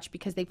Apple Watch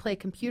because they play a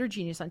computer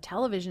genius on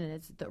television and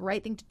it's the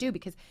right thing to do?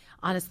 Because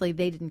honestly,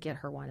 they didn't get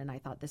her one, and I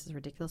thought this is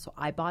ridiculous, so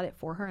I bought it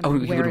for her. And Oh,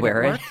 you would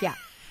wear it? Yeah.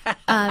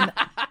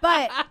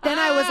 But then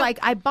I was like,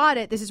 I bought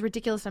it. This is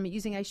ridiculous. I'm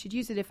using it. I should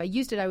use it. If I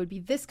used it, I would be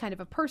this kind of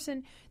a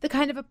person, the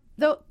kind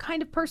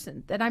of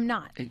person that I'm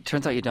not. It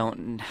turns out you don't.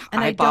 And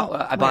I bought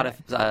wear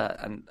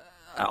an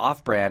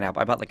off-brand app.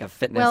 I bought like a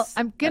fitness. Well,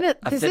 I'm gonna.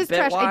 a This is Fitbit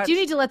trash. I watch. do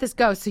need to let this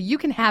go so you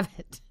can have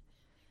it.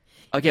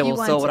 Okay, you well,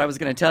 want so what to. I was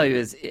going to tell you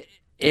is,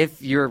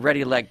 if you're ready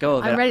to let go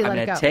of it, I'm ready to let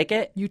going it to go. take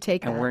it. You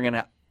take and that. we're going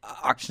to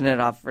auction it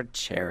off for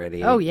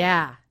charity. Oh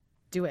yeah,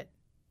 do it.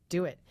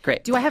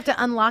 Great. Do I have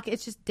to unlock it?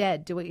 It's just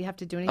dead. Do you have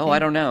to do anything? Oh, I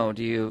don't know.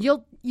 Do you?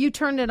 You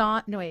turn it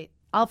on. No wait.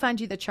 I'll find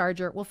you the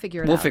charger. We'll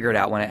figure it out. We'll figure it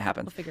out when it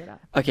happens. We'll figure it out.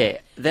 Okay,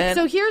 then.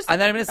 So here's- And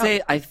then I'm going to say,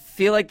 I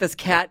feel like this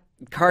cat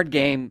card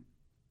game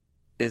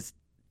is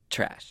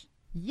trash.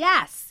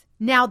 Yes.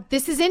 Now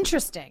this is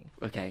interesting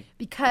Okay.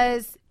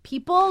 because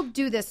people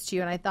do this to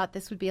you, and I thought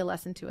this would be a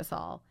lesson to us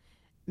all.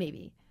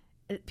 Maybe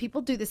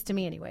people do this to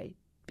me anyway.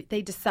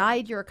 They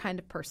decide you're a kind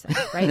of person,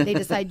 right? They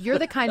decide you're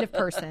the kind of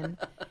person,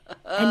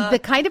 and the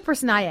kind of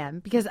person I am,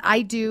 because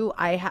I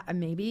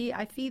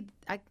feed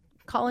a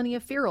colony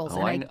of ferals,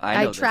 Oh, and I know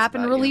I this trap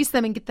and about you. release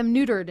them and get them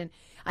neutered, and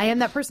I am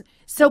that person.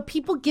 So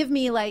people give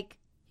me like,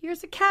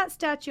 here's a cat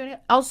statue, and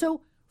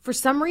also for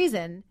some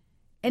reason,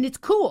 and it's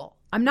cool.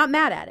 I'm not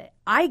mad at it.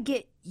 I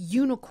get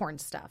unicorn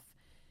stuff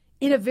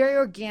in a very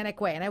organic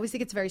way, and I always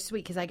think it's very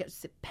sweet because I get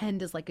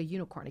penned as like a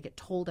unicorn. I get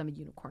told I'm a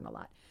unicorn a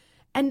lot.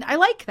 And I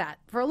like that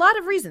for a lot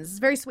of reasons. It's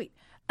very sweet.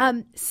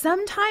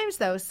 Sometimes,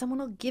 though, someone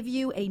will give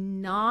you a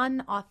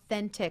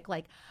non-authentic,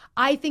 like,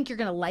 I think you're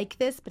going to like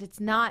this, but it's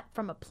not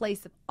from a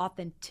place of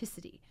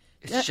authenticity.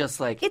 It's just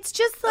like,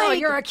 oh,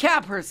 you're a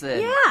cat person.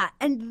 Yeah.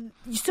 And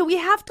so we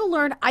have to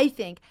learn, I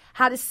think,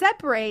 how to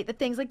separate the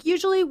things. Like,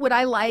 usually would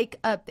I like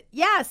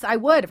yes, I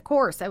would. Of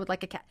course, I would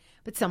like a cat.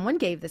 But someone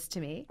gave this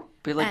to me.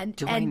 But like,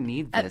 do I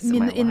need this in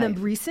my in the life?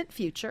 recent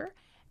future?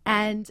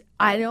 And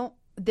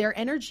their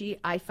energy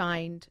I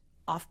find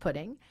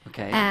off-putting.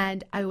 Okay.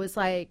 And I was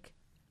like,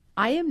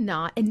 I am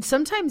not. And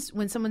sometimes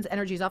when someone's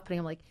energy is off-putting,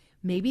 I'm like,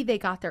 maybe they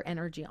got their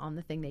energy on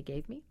the thing they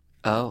gave me.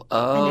 Oh.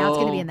 And now it's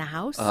going to be in the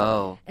house.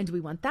 Oh. And do we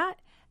want that?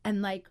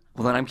 And like,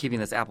 Well, then I'm keeping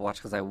this Apple Watch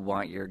because I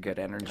want your good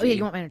energy. oh yeah,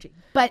 you want my energy.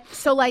 But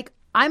so like,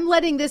 I'm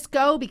letting this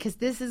go because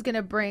this is going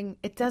to bring,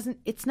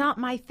 it's not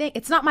my thing.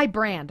 It's not my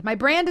brand. My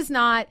brand is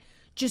not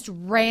just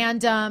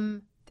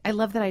random. I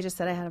love that I just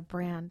said I had a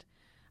brand.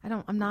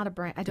 I'm not a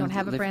brand. I don't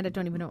have a brand. I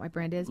don't even know what my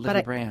brand is.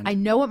 But I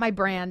know what my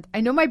brand,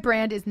 I know my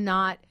brand is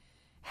not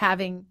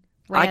having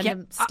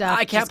random stuff.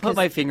 I can't just put 'cause-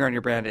 my finger on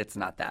your brand. It's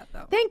not that,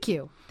 though. Thank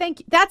you.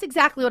 That's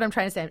exactly what I'm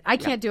trying to say. I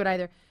can't do it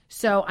either.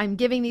 So I'm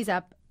giving these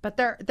up, but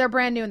they're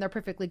brand new and they're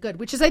perfectly good,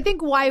 which is I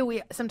think why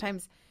we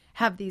sometimes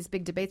have these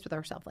big debates with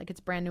ourselves. Like it's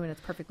brand new and it's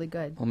perfectly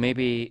good. Well,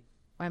 maybe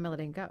Why am I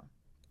letting it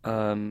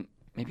go?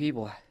 maybe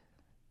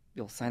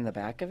you'll sign the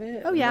back of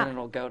it. Oh, and yeah. then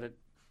it'll go to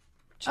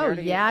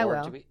charity. yeah, I or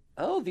will. do we-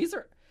 Oh, these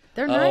are.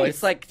 They're Oh,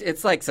 nice.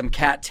 it's like some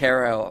cat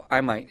tarot.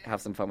 I might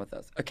have some fun with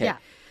those. Okay. Yeah.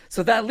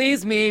 So that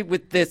leaves me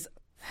with this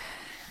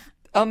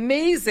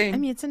amazing I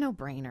mean, it's a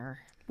no-brainer.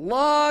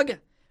 log,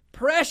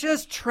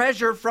 precious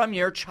treasure from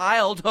your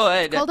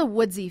childhood. It's called a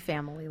Woodsy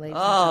family, ladies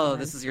and Oh, gentlemen.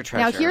 this is your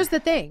treasure. Now, here's the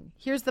thing.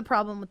 Here's the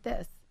problem with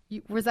this.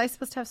 Was I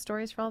supposed to have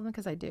stories for all of them?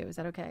 Because I do. Is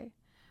that okay?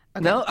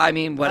 No, I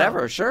mean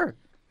whatever. Oh. Sure.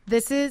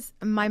 This is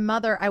my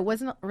mother. I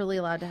wasn't really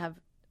allowed to have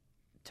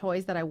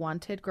toys that I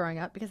wanted growing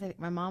up because I think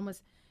my mom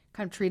was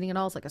kind of treating it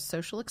all as like a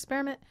social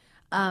experiment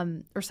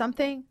or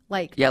something.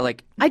 Like, Yeah,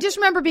 like I just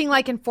remember being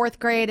like in 4th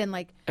grade and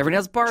like everyone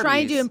has Barbies.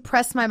 trying to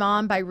impress my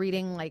mom by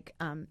reading like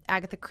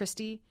Agatha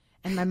Christie.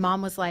 And my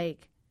mom was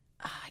like,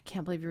 I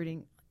can't believe you're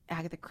reading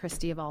Agatha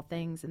Christie of all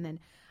things. And then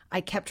I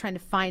kept trying to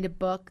find a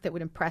book that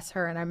would impress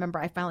her. And I remember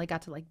I finally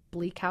got to like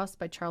Bleak House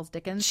by Charles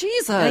Dickens.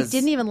 Jesus. And I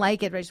didn't even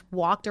like it, but I just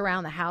walked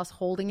around the house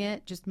holding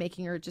it, just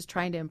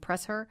trying to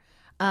impress her.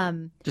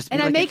 Just be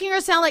And I'm like making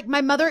her sound like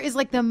my mother is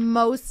like the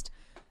most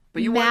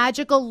But you weren't-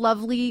 magical,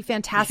 lovely,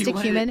 fantastic You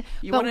wanted- human.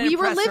 you But wanted to we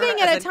were impress her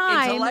living at as a an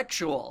time.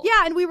 intellectual.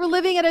 Yeah, and we were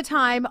living at a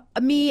time,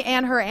 me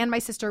and her and my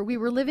sister, we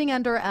were living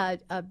under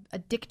a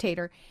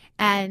dictator,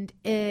 and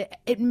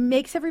it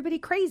makes everybody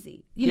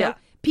crazy. You know, Yeah.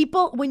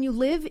 people, when you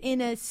live in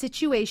a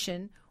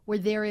situation where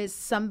there is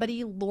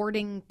somebody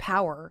lording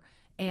power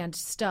and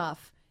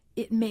stuff,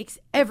 it makes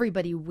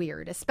everybody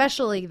weird,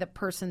 especially the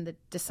person that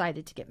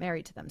decided to get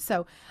married to them.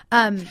 So,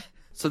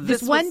 So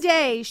this one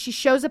day she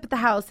shows up at the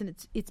house and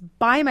it's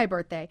by my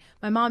birthday.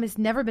 My mom has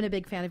never been a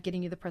big fan of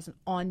getting you the present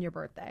on your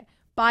birthday,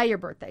 by your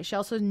birthday. She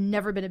also has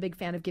never been a big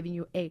fan of giving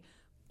you a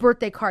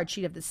birthday card.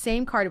 She'd have the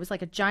same card. It was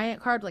like a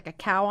giant card, like a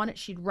cow on it.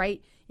 She'd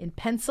write in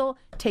pencil,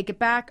 take it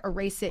back,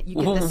 erase it. You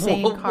get the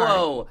same card.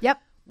 Whoa.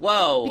 Yep.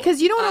 Whoa.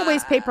 Because you don't want to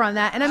waste paper on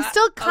that. And I'm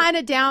still kind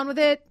of down with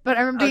it. But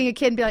I remember being a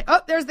kid and be like,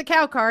 oh, there's the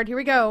cow card. Here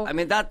we go. I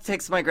mean, that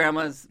takes my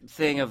grandma's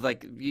thing of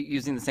like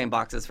using the same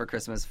boxes for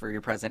Christmas for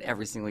your present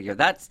every single year.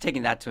 That's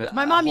taking that to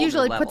My mom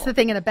usually puts the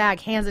thing in a bag,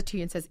 hands it to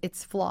you, and says,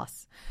 it's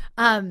floss.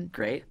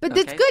 Great. But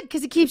it's good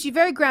because it keeps you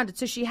very grounded.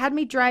 So she had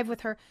me drive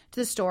with her to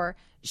the store.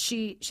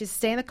 She's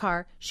staying in the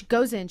car. She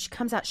goes in. She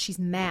comes out. She's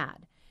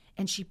mad.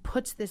 And she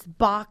puts this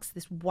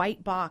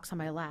white box on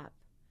my lap.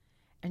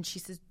 And she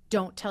says,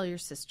 don't tell your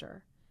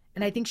sister.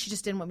 And I think she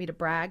just didn't want me to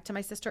brag to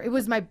my sister. It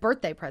was my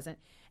birthday present.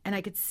 And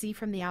I could see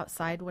from the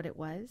outside what it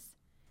was.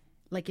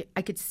 Like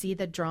I could see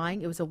the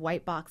drawing. It was a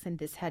white box and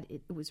this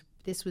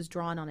was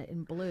drawn on it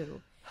in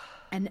blue.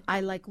 And I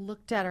like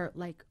looked at her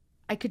like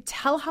I could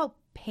tell how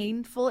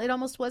painful it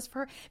almost was for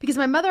her. Because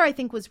my mother, I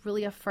think, was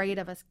really afraid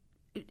of us.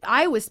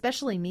 I was,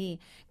 especially me,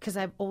 because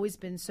I've always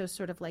been so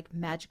sort of like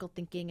magical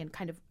thinking and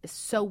kind of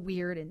so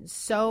weird and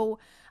so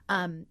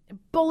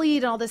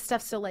bullied and all this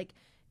stuff. So like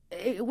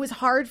it was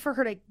hard for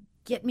her to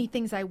get me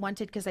things I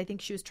wanted because I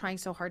think she was trying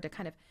so hard to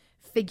kind of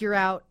figure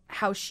out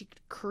how she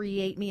could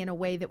create me in a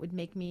way that would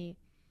make me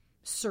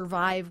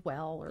survive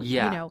well or, you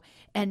know,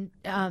 and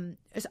I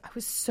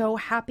was so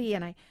happy.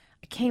 And I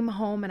came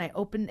home and I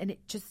opened and it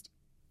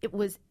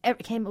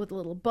came with a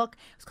little book.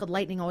 It was called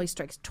Lightning Always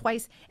Strikes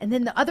Twice. And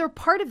then the other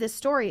part of this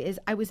story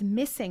is I was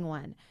missing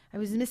one. I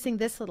was missing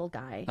this little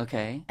guy.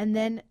 Okay. And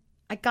then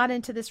I got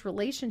into this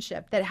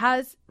relationship that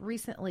has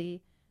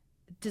recently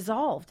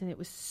dissolved, and it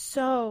was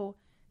so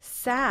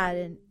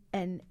sad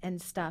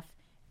and stuff.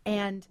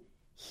 And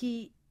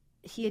he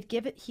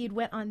had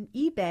went on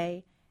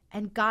eBay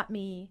and got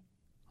me.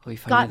 Oh, he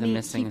found the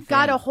missing thing.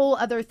 Got a whole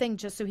other thing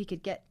just so he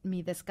could get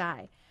me this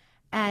guy.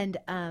 And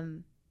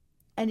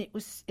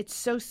it's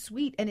so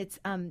sweet. And it's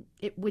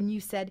when you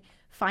said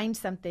find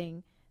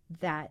something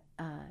that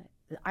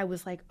I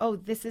was like, oh,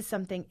 this is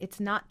something. It's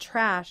not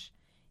trash.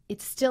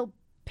 It's still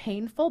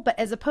painful, but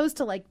as opposed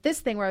to like this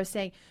thing where I was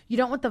saying you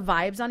don't want the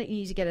vibes on it, you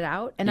need to get it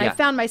out. And I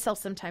found myself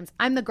sometimes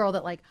I'm the girl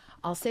that like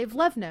I'll save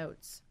love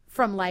notes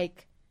from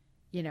like,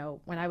 you know,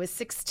 when I was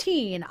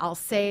 16. I'll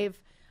save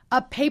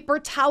a paper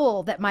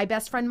towel that my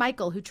best friend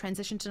Michael, who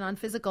transitioned to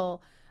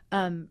non-physical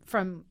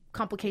from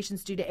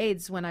complications due to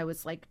AIDS when I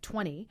was like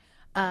 20.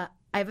 I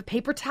have a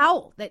paper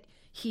towel that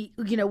he,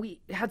 you know,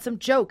 we had some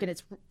joke and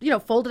it's, you know,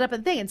 folded up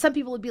and thing. And some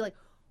people would be like,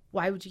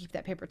 why would you keep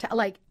that paper towel?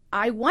 Like,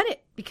 I want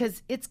it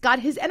because it's got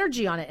his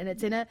energy on it and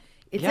it's in a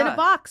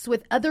box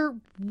with other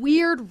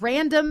weird,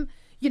 random,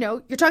 you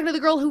know, you're talking to the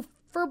girl who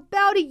for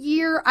about a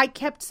year, I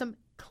kept some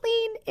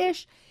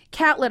clean-ish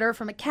cat litter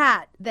from a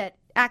cat that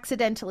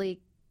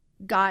accidentally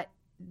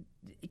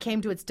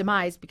came to its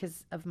demise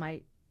because of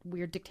my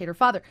weird dictator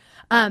father.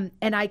 And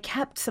I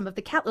kept some of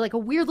the cat, like a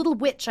weird little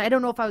witch. I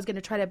don't know if I was going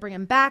to try to bring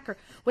him back or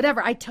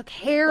whatever. I took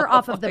hair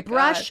off of the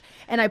brush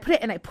and I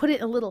put it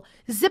in a little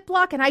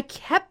Ziploc and I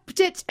kept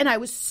it. And I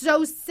was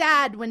so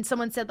sad when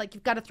someone said like,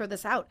 you've got to throw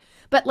this out.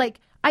 But like,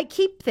 I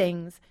keep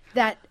things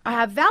that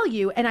have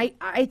value. And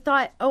I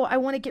thought, oh, I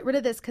want to get rid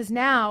of this. Cause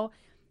now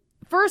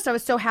first I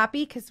was so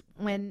happy because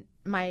when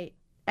my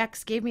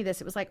ex gave me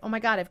this, it was like, oh my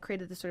God, I've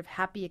created this sort of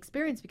happy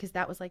experience because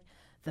that was like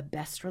the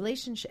best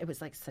relationship. It was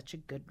like such a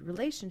good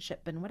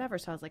relationship and whatever.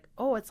 So I was like,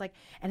 oh, it's like,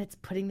 and it's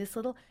putting this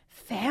little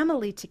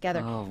family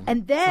together. Oh,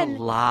 and then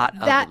a lot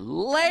of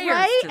layers,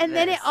 right? to And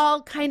then it this.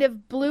 all kind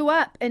of blew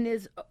up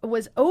and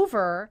was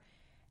over.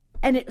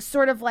 And it's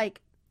sort of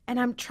like, and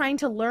I'm trying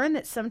to learn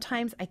that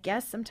sometimes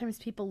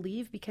people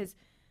leave because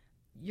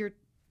you're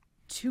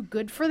too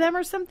good for them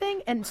or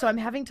something. And so I'm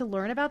having to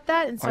learn about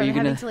that. And so I'm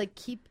having to like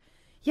keep,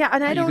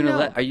 and I don't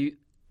know.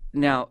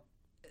 Now,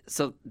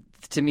 so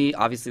to me,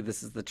 obviously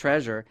this is the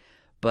treasure,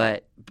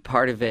 but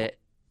part of it,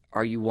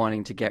 are you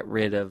wanting to get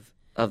rid of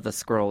the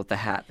squirrel with the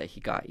hat that he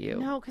got you?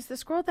 No, because the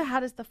squirrel with the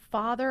hat is the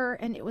father,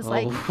 and it was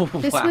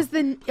this was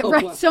the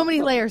right. So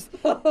many layers.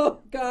 Oh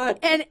God!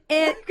 And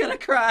I'm gonna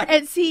cry.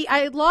 And see,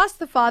 I lost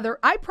the father.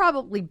 I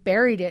probably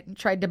buried it and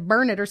tried to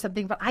burn it or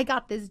something, but I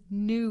got this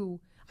new.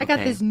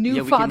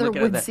 Father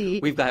Woodsey.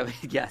 We've got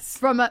yes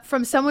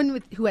from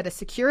someone who had a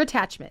secure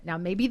attachment. Now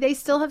maybe they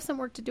still have some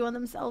work to do on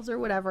themselves or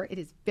whatever. It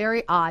is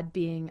very odd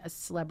being a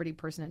celebrity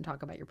person and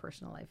talk about your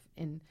personal life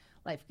in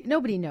life.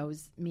 Nobody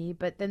knows me,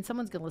 but then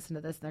someone's gonna listen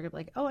to this and they're gonna be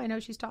like, "Oh, I know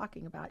she's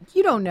talking about."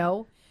 You don't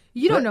know.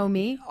 You don't know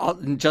me.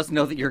 Just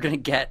know that you're gonna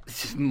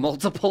get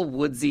multiple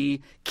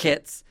Woodsey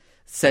kits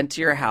sent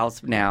to your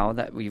house now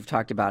that we've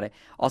talked about it.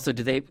 Also,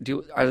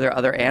 are there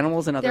other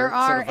animals and other? There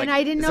are, sort of like, and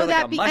I didn't know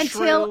that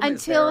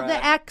until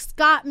the ex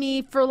got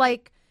me for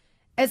like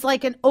as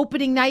like an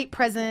opening night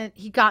present.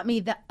 He got me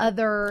the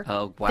other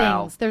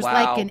things. There's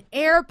like an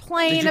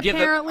airplane.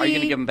 Apparently, are you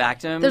gonna give them back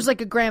to him? There's like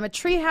a grandma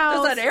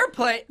treehouse. There's that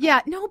airplane.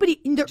 Yeah, nobody.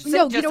 I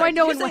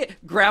know.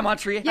 Grandma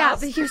treehouse. Yeah,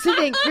 but here's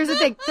the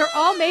thing. They're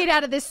all made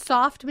out of this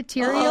soft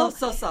material. Oh,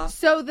 so soft.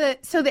 So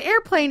the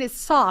airplane is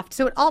soft,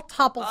 so it all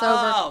topples over.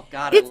 Oh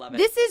God, I love it.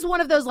 This is one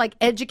of those like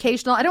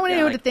educational. I don't want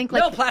anyone to think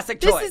like no plastic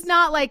toys. This is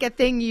not like a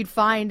thing you'd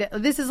find.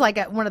 This is like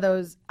one of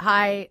those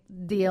high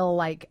deal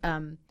like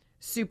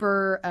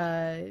super.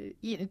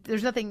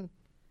 There's nothing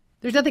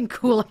There's nothing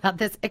cool about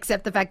this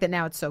except the fact that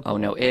now it's so cool. Oh,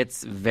 no,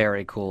 it's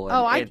very cool.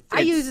 Oh, I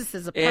use this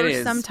as a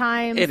purse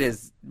sometimes. It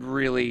is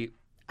really...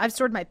 I've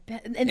stored my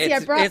pen. And see, I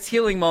brought... It's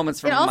healing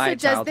moments from my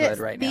childhood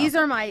right now. These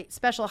are my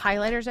special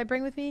highlighters I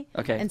bring with me.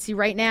 Okay. And see,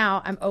 right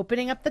now, I'm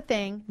opening up the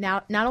thing.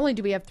 Now, not only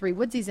do we have 3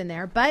 Woodsies in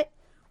there, but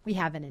we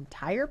have an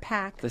entire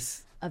pack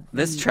This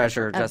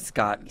treasure just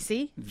got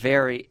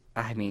very...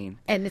 I mean...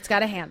 And it's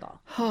got a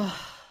handle. Wow.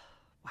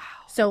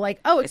 So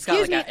like, oh,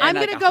 excuse me, like I'm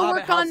going to go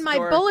work on my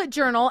bullet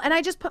journal. And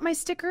I just put my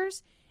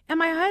stickers and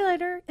my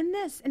highlighter in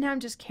this. And now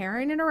I'm just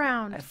carrying it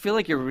around. I feel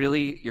like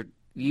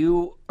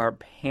you are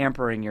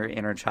pampering your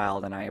inner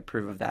child, and I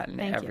approve of that in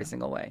every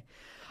single way.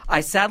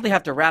 I sadly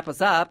have to wrap us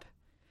up.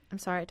 I'm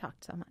sorry I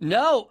talked so much.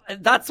 No,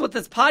 that's what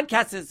this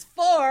podcast is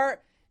for.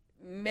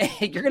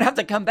 You're going to have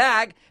to come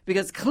back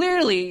because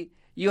clearly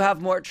you have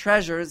more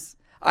treasures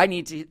I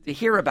need to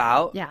hear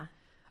about. Yeah.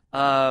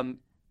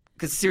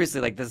 Because seriously,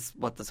 like this,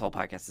 what this whole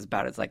podcast is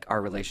about is like our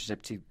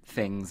relationship to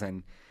things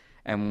and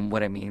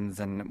what it means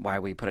and why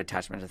we put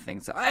attachment to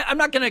things. So I'm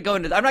not going to go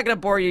into. I'm not going to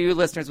bore you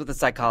listeners with the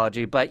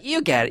psychology, but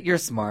you get it. You're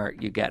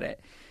smart. You get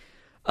it.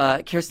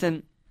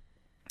 Kirsten,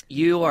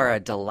 you are a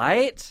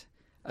delight,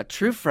 a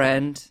true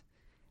friend.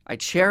 I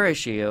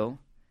cherish you.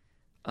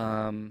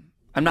 I'm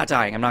not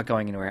dying. I'm not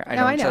going anywhere.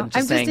 I know. I'm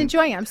just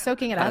enjoying it. I'm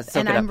soaking it up,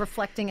 and I'm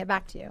reflecting it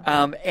back to you.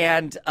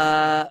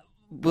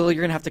 Will,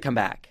 you're going to have to come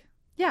back.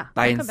 Yeah.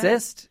 I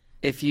insist.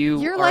 If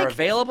you're are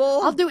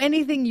available. I'll do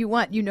anything you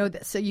want. You know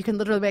this. So you can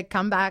literally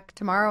come back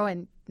tomorrow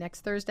and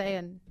next Thursday,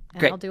 and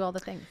I'll do all the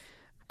things.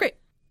 Great.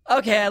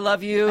 Okay, I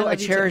love you. I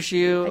cherish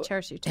you. I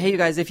cherish you too. Hey, you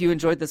guys, if you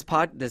enjoyed this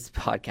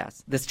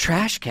podcast, this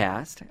trash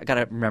cast, I got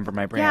to remember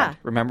my brand. Yeah.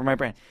 Remember my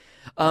brand.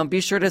 Be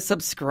sure to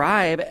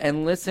subscribe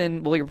and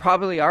listen. Well, you're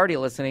probably already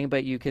listening,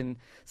 but you can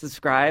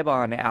subscribe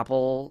on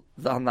Apple,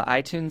 on the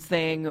iTunes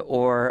thing,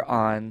 or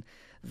on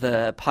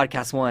the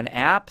Podcast One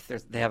app.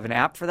 They have an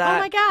app for that. Oh,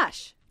 my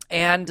gosh.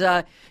 And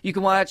you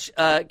can watch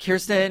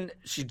Kirsten.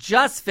 She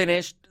just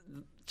finished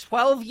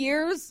 12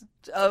 years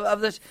of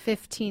this.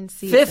 15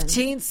 seasons.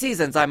 15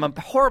 seasons. I'm a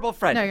horrible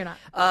friend. No, you're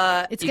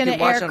not. It's going to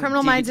air.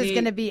 Criminal Minds is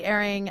going to be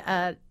airing.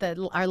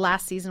 Our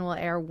last season will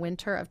air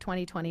winter of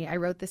 2020. I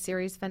wrote the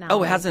series finale.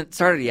 Oh, it hasn't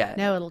started yet.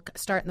 No, it'll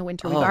start in the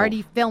winter. We've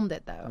already filmed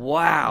it, though.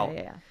 Wow.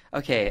 Yeah.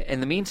 Okay. In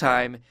the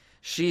meantime,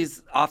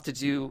 she's off to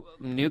do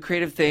new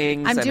creative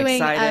things. I'm doing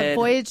excited.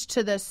 Voyage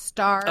to the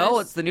Stars. Oh,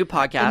 it's the new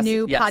podcast. The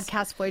new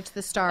podcast, Voyage to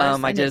the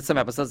Stars. I did some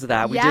episodes of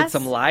that. We did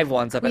some live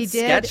ones up at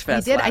Sketchfest.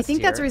 We did. I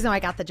think that's the reason why I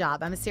got the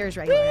job. I'm a series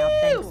regular now.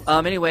 Thanks.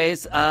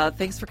 Anyways,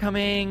 thanks for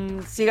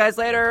coming. See you guys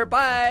later.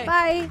 Bye.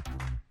 Bye.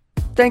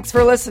 Thanks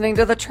for listening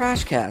to the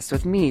Trash Cast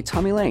with me,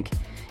 Tommy Lank.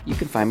 You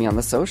can find me on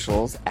the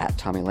socials at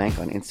Tommy Lank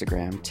on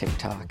Instagram,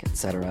 TikTok,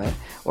 etc.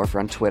 Or if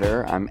you're on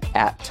Twitter, I'm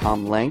at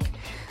Tom Lank.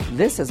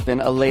 This has been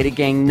a Lady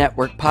Gang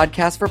Network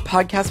podcast for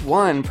Podcast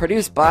One,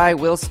 produced by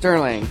Will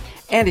Sterling.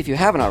 And if you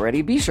haven't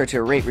already, be sure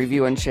to rate,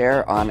 review, and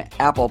share on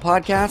Apple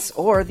Podcasts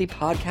or the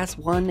Podcast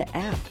One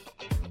app.